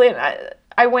I pull in,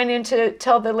 I went in to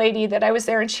tell the lady that I was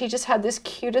there, and she just had this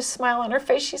cutest smile on her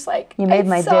face. She's like, "You made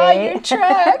my day. I saw your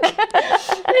truck."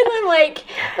 And I'm like,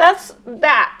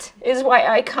 that is why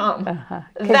I come.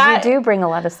 Because you do bring a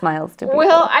lot of smiles to people.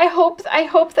 Well, I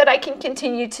hope that I can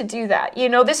continue to do that. You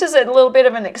know, this is a little bit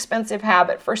of an expensive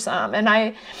habit for some, and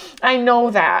I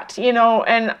know that, you know,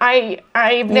 and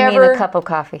I've never... You mean a cup of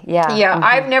coffee, yeah. Yeah,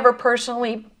 I've never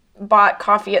personally bought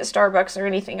coffee at Starbucks or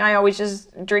anything. I always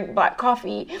just drink black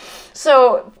coffee.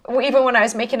 So even when I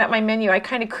was making up my menu, I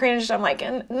kind of cringed. I'm like,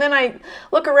 and then I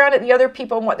look around at the other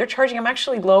people and what they're charging. I'm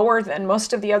actually lower than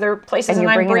most of the other places, and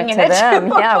I'm bringing it to them.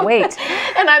 Yeah, wait.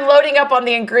 And I'm loading up on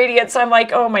the ingredients. I'm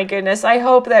like, oh my goodness. I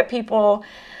hope that people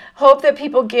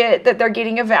get that they're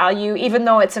getting a value, even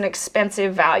though it's an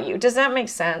expensive value. Does that make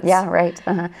sense? Yeah, right.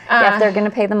 If they're going to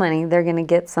pay the money, they're going to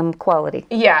get some quality.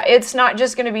 Yeah, it's not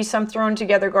just going to be some thrown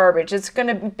together garbage. It's going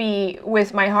to be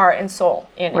with my heart and soul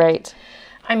in it. Right.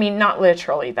 I mean, not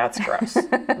literally, that's gross,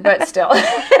 but still.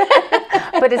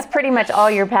 But it's pretty much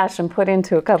all your passion put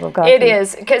into a cup of coffee. It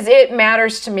is, because it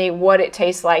matters to me what it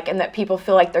tastes like and that people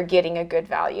feel like they're getting a good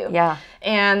value. Yeah.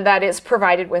 And that it's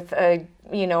provided with a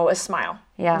smile.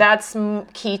 Yeah. That's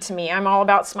key to me. I'm all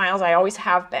about smiles. I always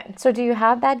have been. So do you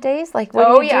have bad days? Like,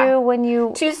 what do you do when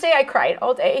you... Tuesday, I cried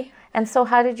all day. And so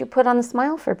how did you put on the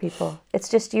smile for people? It's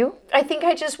just you? I think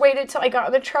I just waited till I got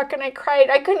in the truck and I cried.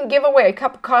 I couldn't give away a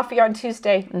cup of coffee on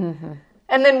Tuesday. Mm-hmm.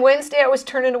 And then Wednesday, I was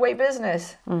turning away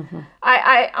business. Mm-hmm.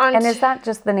 And is that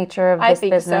just the nature of this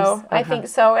business? So. I think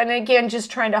so. And again, just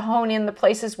trying to hone in the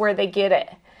places where they get it,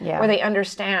 where they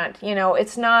understand. You know,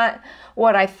 it's not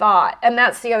what I thought. And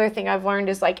that's the other thing I've learned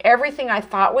is like everything I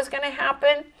thought was going to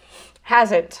happen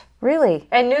hasn't. Really?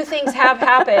 And new things have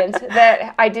happened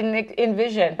that I didn't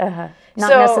envision. Not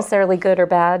necessarily good or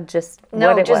bad, just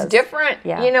what it was. Different.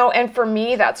 Yeah. You know, and for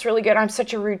me, that's really good. I'm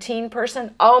such a routine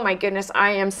person. Oh my goodness,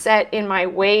 I am set in my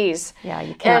ways. Yeah,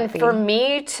 you can't be. And for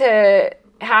me to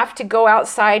have to go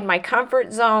outside my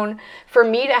comfort zone, for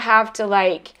me to have to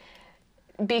like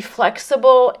be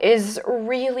flexible is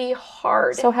really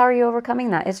hard. So how are you overcoming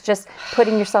that? It's just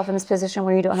putting yourself in this position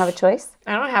where you don't have a choice?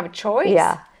 I don't have a choice.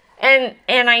 Yeah. And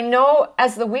I know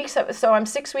as the weeks, so I'm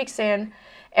 6 weeks in,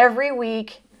 every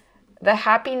week the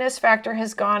happiness factor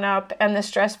has gone up and the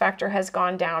stress factor has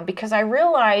gone down because I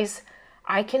realize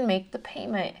I can make the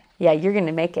payment. Yeah, you're going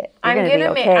to make it. I'm going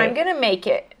to make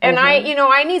it. And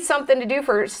I need something to do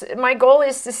my goal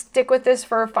is to stick with this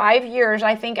for 5 years.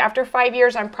 I think after 5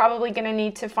 years, I'm probably going to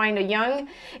need to find a young,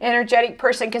 energetic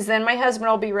person because then my husband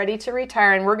will be ready to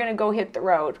retire and we're going to go hit the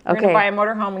road. We're going to buy a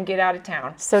motorhome and get out of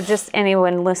town. So just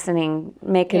anyone listening,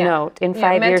 make a note. In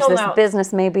 5 years, this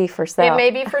business may be for sale. It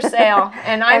may be for sale.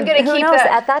 And I'm going to keep that. Who knows?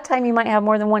 At that time, you might have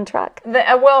more than one truck.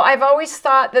 Well, I've always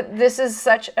thought that this is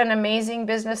such an amazing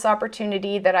business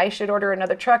opportunity that I should order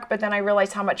another truck, but then I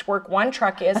realized how much work one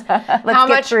truck is. Let's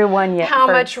get through one yet. How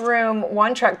much room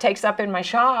one truck takes up in my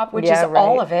shop, which is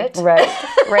all of it.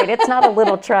 Right. It's not a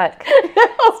little truck.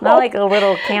 It's not like a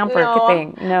little camper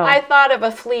thing. No. I thought of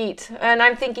a fleet, and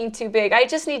I'm thinking too big. I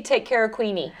just need to take care of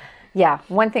Queenie. Yeah,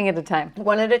 one thing at a time.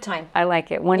 One at a time. I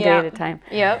like it. One day at a time.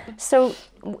 Yep. So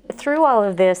through all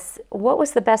of this, what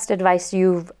was the best advice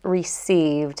you've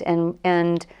received,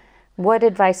 and what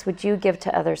advice would you give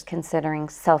to others considering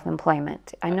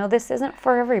self-employment? I know this isn't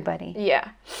for everybody. Yeah.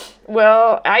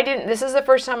 Well, this is the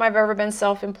first time I've ever been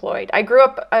self-employed. I grew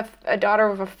up a daughter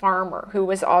of a farmer who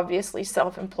was obviously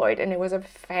self-employed, and it was a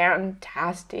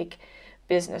fantastic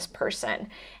business person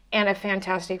and a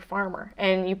fantastic farmer.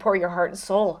 And you pour your heart and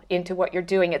soul into what you're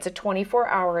doing. It's a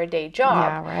 24-hour-a-day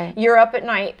job. Yeah, right. You're up at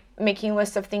night making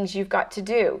lists of things you've got to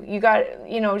do. You got,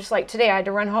 just like today, I had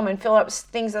to run home and fill up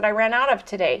things that I ran out of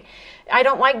today. I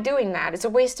don't like doing that. It's a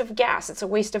waste of gas. It's a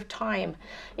waste of time.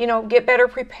 Get better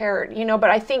prepared. But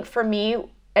I think for me,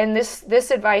 and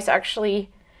this advice actually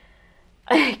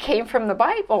came from the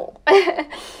Bible,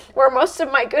 where most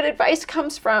of my good advice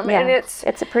comes from. Yeah, and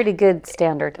it's a pretty good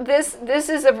standard. This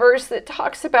is a verse that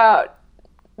talks about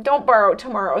don't borrow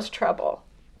tomorrow's trouble.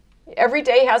 Every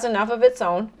day has enough of its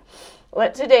own.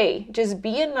 Let today just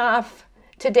be enough.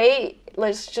 Today,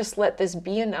 let's just let this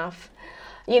be enough.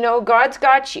 God's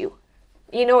got you.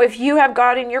 If you have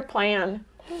God in your plan,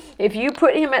 if you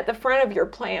put him at the front of your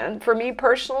plan, for me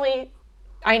personally,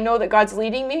 I know that God's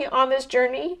leading me on this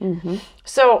journey. Mm-hmm.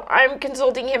 So I'm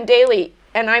consulting him daily,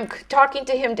 and I'm talking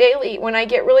to him daily. When I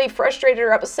get really frustrated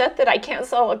or upset that I can't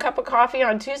sell a cup of coffee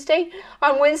on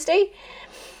Wednesday,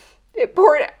 it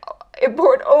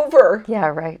poured over. Yeah,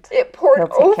 right. It poured He'll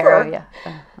take over. care of you.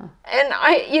 Uh-huh. And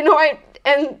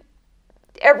and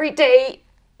every day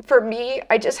for me,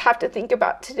 I just have to think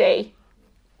about today.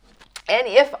 And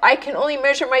if I can only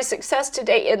measure my success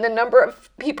today in the number of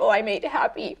people I made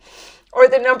happy, or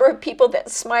the number of people that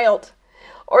smiled,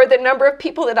 or the number of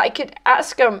people that I could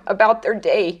ask them about their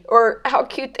day, or how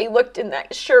cute they looked in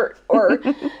that shirt, or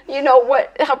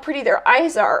how pretty their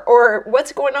eyes are, or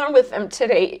what's going on with them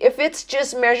today. If it's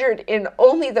just measured in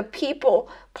only the people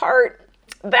part,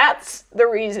 that's the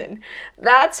reason.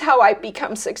 That's how I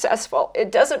become successful.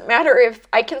 It doesn't matter if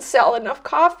I can sell enough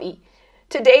coffee.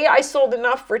 Today I sold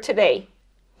enough for today.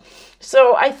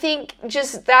 So I think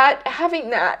just that, having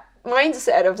that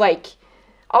mindset of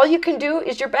all you can do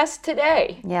is your best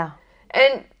today. Yeah.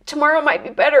 And tomorrow might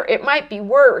be better. It might be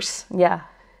worse. Yeah.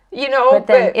 But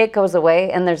then it goes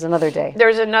away and there's another day.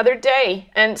 There's another day.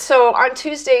 And so on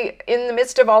Tuesday, in the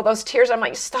midst of all those tears, I'm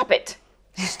like, stop it.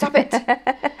 Stop it.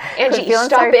 Angie, feeling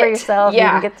stop sorry it. For yourself.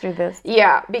 Yeah. You can get through this.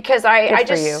 Yeah, because I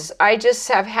just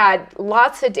have had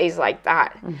lots of days like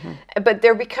that. Mm-hmm. But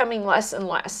they're becoming less and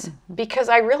less because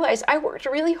I realized I worked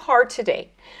really hard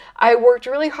today. I worked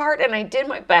really hard and I did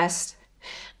my best.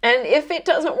 And if it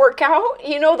doesn't work out,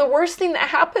 the worst thing that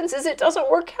happens is it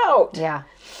doesn't work out. Yeah.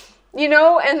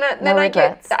 And then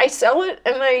I sell it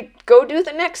and I go do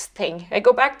the next thing. I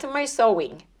go back to my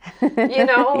sewing.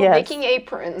 Yes. Making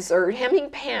aprons or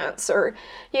hemming pants or,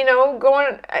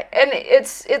 going, and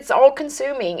it's all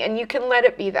consuming, and you can let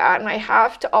it be that. And I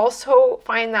have to also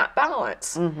find that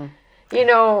balance. Mm-hmm.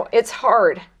 It's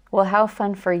hard. Well, how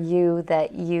fun for you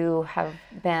that you have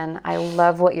been. I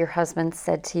love what your husband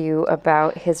said to you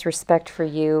about his respect for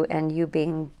you and you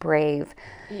being brave.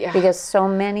 Yeah. Because so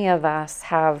many of us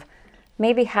have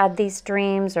maybe had these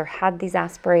dreams or had these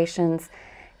aspirations,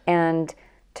 and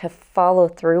to follow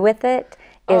through with it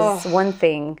is one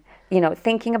thing.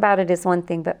 Thinking about it is one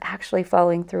thing, but actually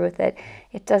following through with it,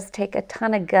 it does take a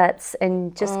ton of guts,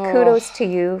 and just kudos to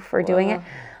you for doing it.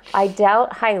 I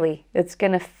doubt highly it's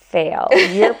gonna fail.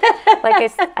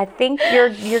 I think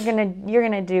you're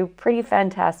gonna do pretty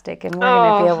fantastic, and we're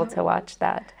gonna be able to watch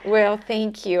that. Well,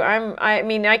 thank you.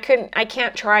 I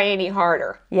can't try any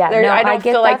harder. Yeah, I don't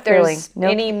feel like there's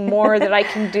Nope. any more that I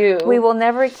can do. We will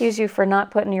never accuse you for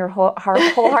not putting your whole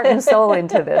heart and soul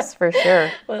into this, for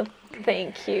sure. Well,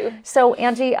 thank you. So,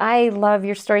 Angie, I love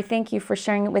your story. Thank you for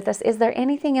sharing it with us. Is there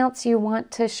anything else you want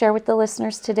to share with the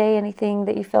listeners today? Anything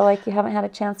that you feel like you haven't had a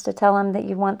chance to tell them that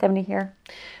you want them to hear?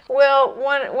 Well,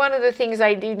 one of the things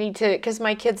I do need to, because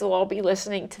my kids will all be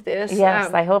listening to this.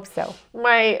 Yes, I hope so.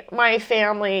 My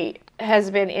family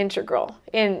has been integral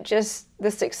in just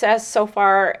the success so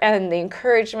far and the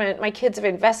encouragement. My kids have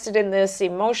invested in this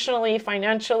emotionally,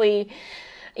 financially,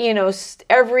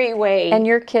 every way. And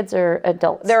your kids are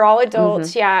adults. They're all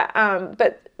adults, yeah.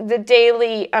 But the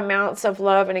daily amounts of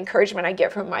love and encouragement I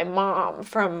get from my mom,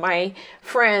 from my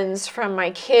friends, from my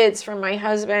kids, from my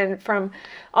husband, from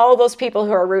all those people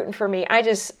who are rooting for me,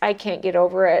 I can't get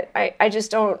over it. I just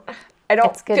don't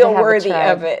feel worthy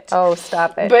of it. Oh,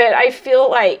 stop it. But I feel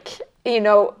like,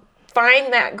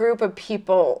 find that group of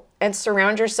people and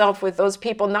surround yourself with those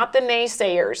people, not the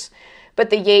naysayers, but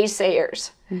the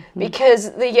yay-sayers. Mm-hmm.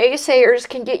 Because the yay-sayers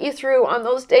can get you through on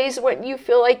those days when you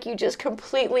feel like you just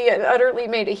completely and utterly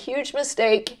made a huge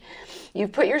mistake.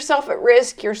 You've put yourself at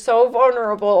risk. You're so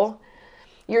vulnerable.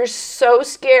 You're so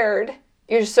scared.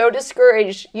 You're so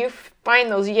discouraged. You find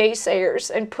those yay-sayers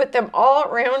and put them all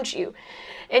around you.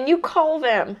 And you call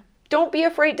them. Don't be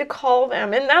afraid to call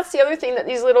them. And that's the other thing that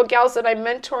these little gals that I'm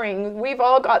mentoring, we've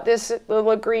all got this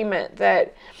little agreement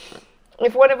that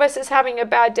if one of us is having a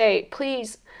bad day,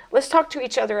 please, let's talk to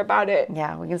each other about it.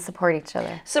 Yeah, we can support each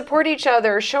other. Support each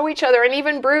other, show each other. And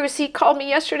even Bruce, he called me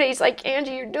yesterday. He's like,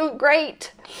 Angie, you're doing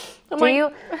great.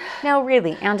 Now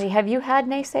really, Angie, have you had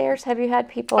naysayers? Have you had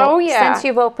people since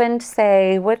you've opened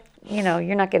say,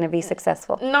 you're not going to be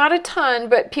successful? Not a ton,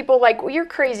 but people like, well, you're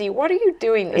crazy. What are you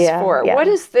doing this for? Yeah. What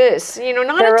is this?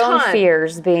 Not Their a ton. Their own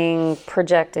fears being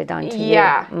projected onto you.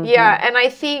 Yeah, mm-hmm. yeah. And I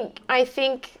think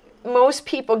most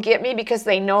people get me because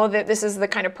they know that this is the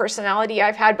kind of personality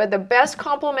I've had. But the best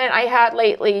compliment I had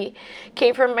lately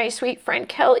came from my sweet friend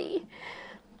Kelly.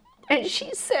 And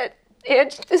she said,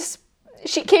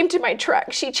 she came to my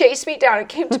truck. She chased me down and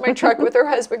came to my truck with her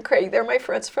husband Craig. They're my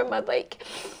friends from Mud Lake.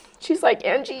 She's like,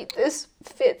 Angie, this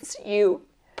fits you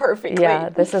perfectly. Yeah,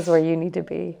 this is where you need to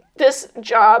be. This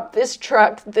job, this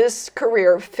truck, this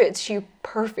career fits you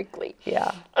perfectly.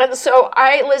 Yeah. And so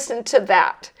I listen to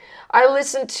that. I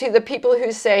listen to the people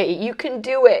who say, you can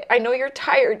do it. I know you're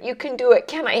tired. You can do it.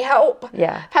 Can I help?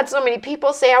 Yeah. I've had so many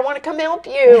people say, I want to come help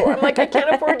you. I'm like, I can't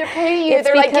afford to pay you.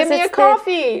 They're like, give me a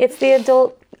coffee. It's the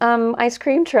adult ice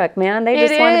cream truck, man. They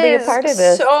just want to be a part of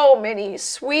this. So many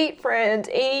sweet friends,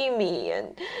 Amy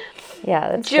and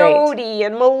that's Jody great.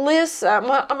 and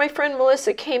Melissa. My friend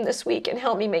Melissa came this week and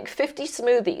helped me make 50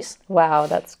 smoothies. Wow,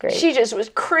 that's great. She just was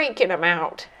cranking them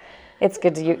out. It's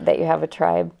good that you have a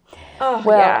tribe. Oh,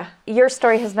 well, yeah. Your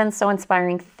story has been so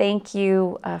inspiring. Thank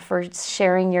you for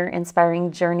sharing your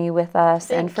inspiring journey with us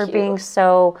and for being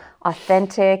so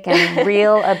authentic and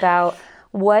real about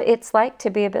what it's like to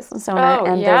be a business owner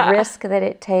and the risk that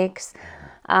it takes.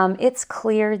 It's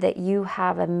clear that you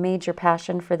have a major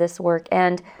passion for this work,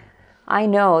 and I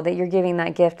know that you're giving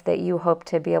that gift that you hope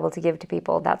to be able to give to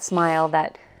people, that smile,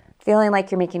 that feeling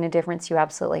like you're making a difference. You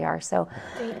absolutely are. So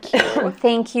thank you.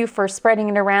 Thank you for spreading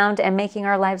it around and making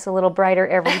our lives a little brighter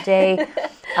every day.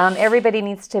 Everybody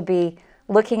needs to be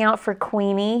looking out for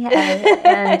Queenie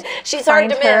and she's hard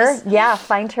to miss. Yeah,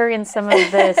 find her in some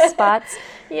of the spots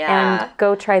and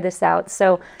go try this out.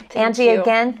 So Angie,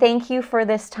 again, thank you for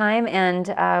this time,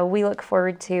 and we look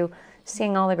forward to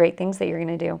seeing all the great things that you're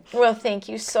going to do. Well, thank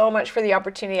you so much for the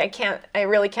opportunity. I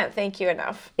really can't thank you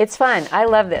enough. It's fun. I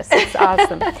love this. It's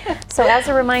awesome. So as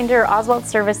a reminder, Oswald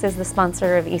Service is the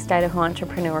sponsor of East Idaho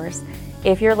Entrepreneurs.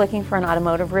 If you're looking for an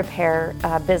automotive repair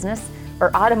business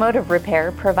or automotive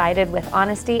repair provided with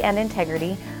honesty and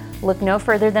integrity, look no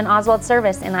further than Oswald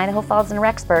Service in Idaho Falls and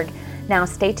Rexburg. Now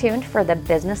stay tuned for the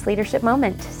Business Leadership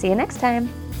Moment. See you next time.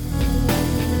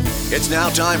 It's now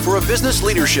time for a business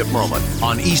leadership moment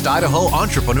on East Idaho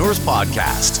Entrepreneurs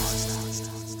Podcast.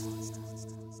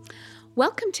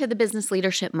 Welcome to the Business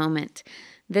Leadership Moment.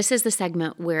 This is the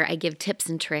segment where I give tips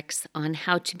and tricks on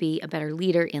how to be a better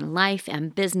leader in life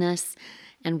and business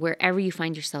and wherever you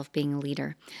find yourself being a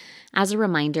leader. As a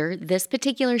reminder, this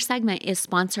particular segment is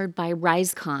sponsored by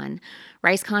RiseCon.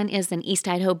 RiseCon is an East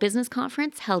Idaho business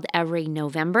conference held every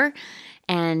November,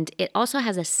 and it also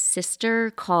has a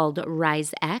sister called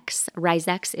RiseX.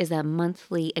 RiseX is a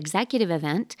monthly executive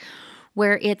event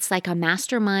where it's like a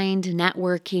mastermind,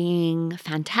 networking,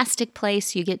 fantastic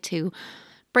place. You get to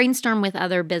brainstorm with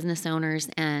other business owners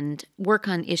and work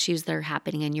on issues that are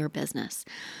happening in your business.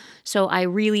 So I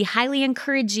really highly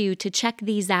encourage you to check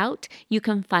these out. You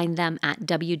can find them at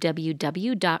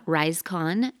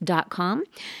www.risecon.com.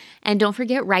 And don't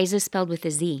forget, Rise is spelled with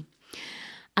a Z.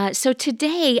 So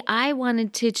today I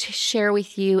wanted to share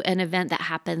with you an event that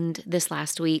happened this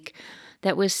last week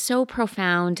that was so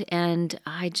profound, and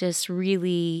I just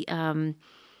really have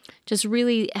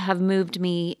moved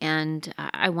me, and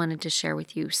I wanted to share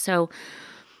with you. So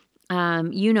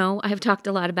I've talked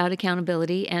a lot about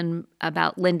accountability and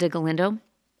about Linda Galindo.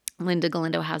 Linda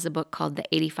Galindo has a book called The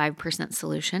 85%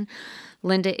 Solution.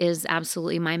 Linda is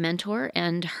absolutely my mentor,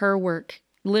 and her work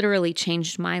literally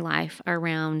changed my life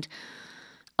around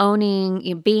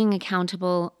owning, being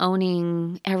accountable,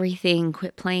 owning everything,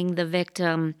 quit playing the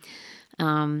victim.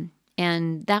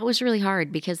 And that was really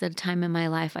hard because at a time in my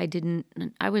life, I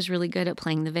was really good at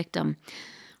playing the victim.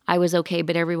 I was okay,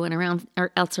 but everyone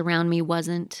else around me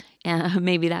wasn't.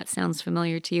 Maybe that sounds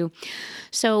familiar to you.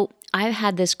 So I've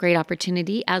had this great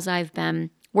opportunity as I've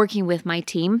been working with my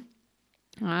team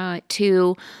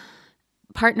to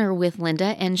partner with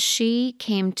Linda, and she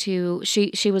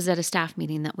was at a staff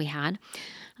meeting that we had,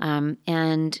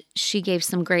 and she gave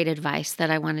some great advice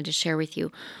that I wanted to share with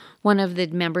you. One of the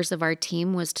members of our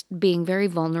team was being very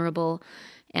vulnerable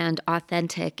and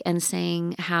authentic and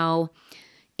saying how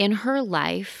in her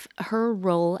life, her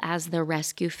role as the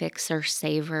rescue fixer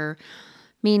saver,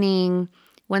 meaning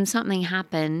when something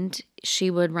happened, she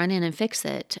would run in and fix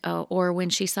it, or when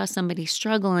she saw somebody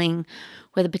struggling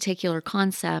with a particular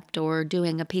concept or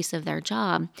doing a piece of their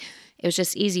job, it was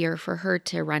just easier for her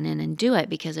to run in and do it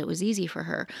because it was easy for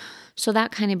her. So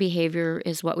that kind of behavior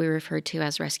is what we refer to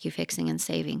as rescue fixing and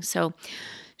saving. So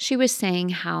she was saying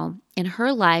how in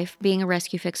her life, being a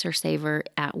rescue fixer saver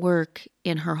at work,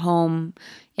 in her home,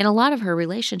 in a lot of her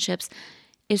relationships,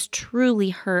 is truly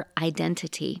her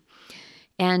identity.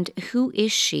 And who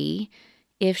is she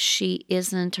if she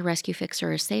isn't a rescue fixer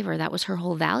or a saver? That was her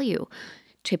whole value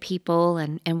to people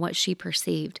and what she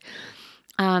perceived.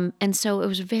 And so it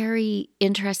was very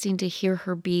interesting to hear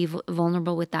her be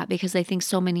vulnerable with that, because I think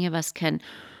so many of us can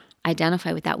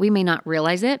identify with that. We may not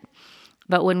realize it,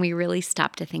 but when we really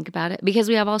stop to think about it, because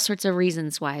we have all sorts of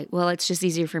reasons why, well, it's just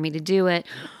easier for me to do it,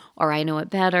 or I know it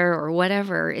better, or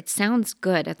whatever. It sounds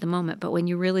good at the moment, but when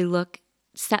you really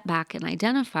step back and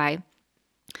identify,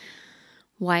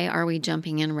 why are we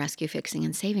jumping in, rescue, fixing,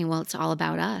 and saving? Well, it's all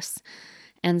about us.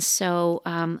 And so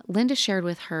Linda shared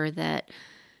with her that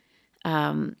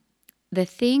the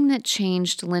thing that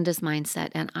changed Linda's mindset,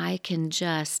 and I can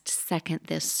just second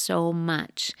this so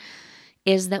much,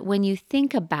 is that when you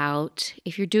think about,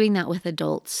 if you're doing that with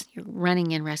adults, you're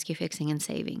running in, rescue, fixing, and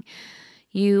saving,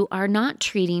 you are not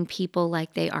treating people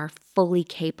like they are fully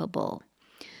capable,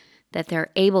 that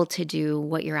they're able to do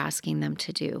what you're asking them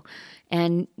to do.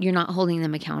 And you're not holding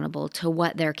them accountable to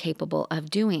what they're capable of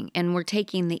doing. And we're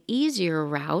taking the easier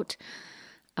route,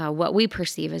 what we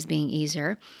perceive as being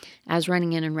easier, as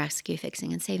running in and rescue,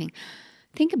 fixing, and saving.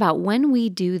 Think about when we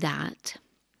do that,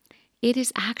 it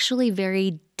is actually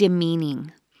very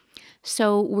demeaning.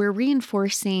 So we're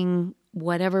reinforcing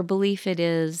whatever belief it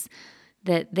is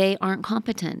that they aren't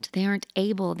competent, they aren't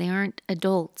able, they aren't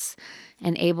adults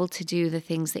and able to do the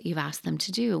things that you've asked them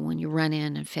to do when you run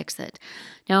in and fix it.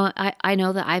 Now, I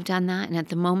know that I've done that, and at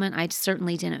the moment, I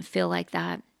certainly didn't feel like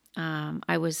that.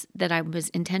 I was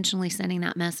intentionally sending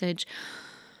that message,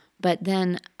 but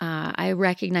then I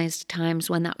recognized times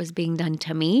when that was being done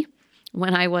to me,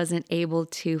 when I wasn't able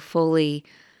to fully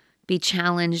be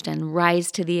challenged and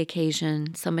rise to the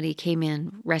occasion. Somebody came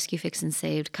in, rescue, fix, and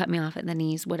saved, cut me off at the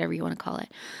knees, whatever you want to call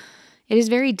it. It is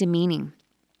very demeaning.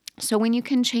 So when you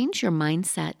can change your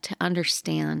mindset to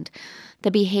understand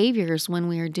the behaviors when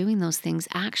we are doing those things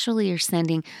actually are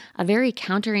sending a very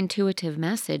counterintuitive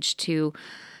message to,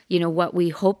 what we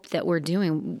hope that we're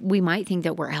doing. We might think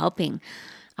that we're helping,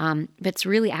 but it's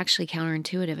really actually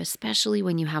counterintuitive, especially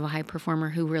when you have a high performer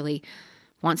who really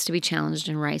wants to be challenged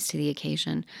and rise to the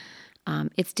occasion.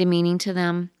 It's demeaning to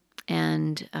them,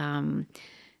 and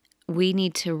we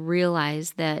need to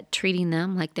realize that treating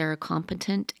them like they're a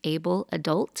competent, able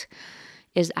adult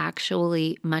is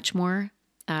actually much more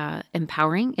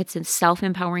empowering. It's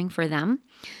self-empowering for them.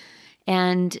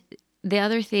 And the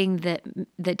other thing that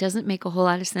doesn't make a whole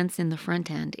lot of sense in the front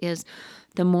end is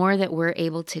the more that we're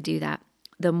able to do that,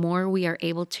 the more we are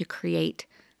able to create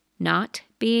not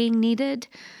being needed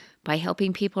by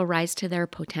helping people rise to their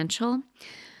potential.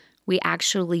 We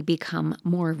actually become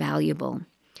more valuable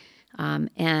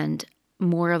and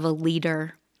more of a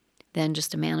leader than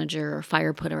just a manager or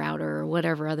fire putter outer or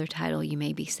whatever other title you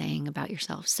may be saying about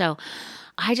yourself. So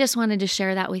I just wanted to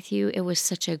share that with you. It was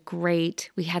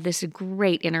we had this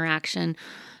great interaction.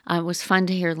 It was fun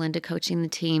to hear Linda coaching the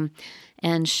team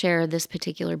and share this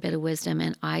particular bit of wisdom.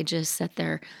 And I just sat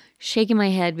there shaking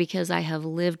my head because I have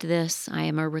lived this. I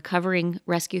am a recovering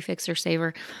rescue, fixer,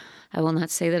 saver. I will not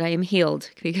say that I am healed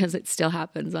because it still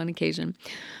happens on occasion.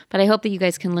 But I hope that you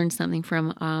guys can learn something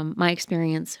from my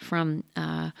experience from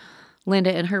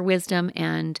Linda and her wisdom,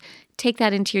 and take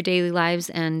that into your daily lives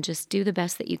and just do the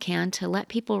best that you can to let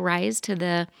people rise to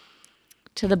the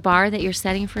bar that you're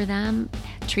setting for them.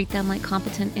 Treat them like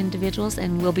competent individuals,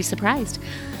 and we'll be surprised.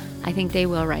 I think they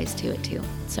will rise to it too.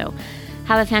 So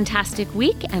have a fantastic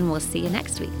week, and we'll see you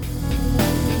next week.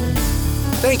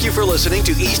 Thank you for listening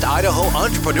to East Idaho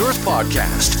Entrepreneurs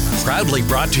Podcast, proudly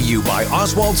brought to you by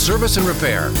Oswald Service and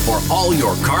Repair for all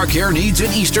your car care needs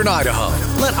in Eastern Idaho.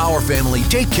 Let our family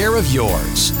take care of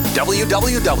yours.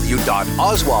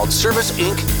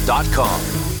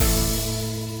 www.oswaldserviceinc.com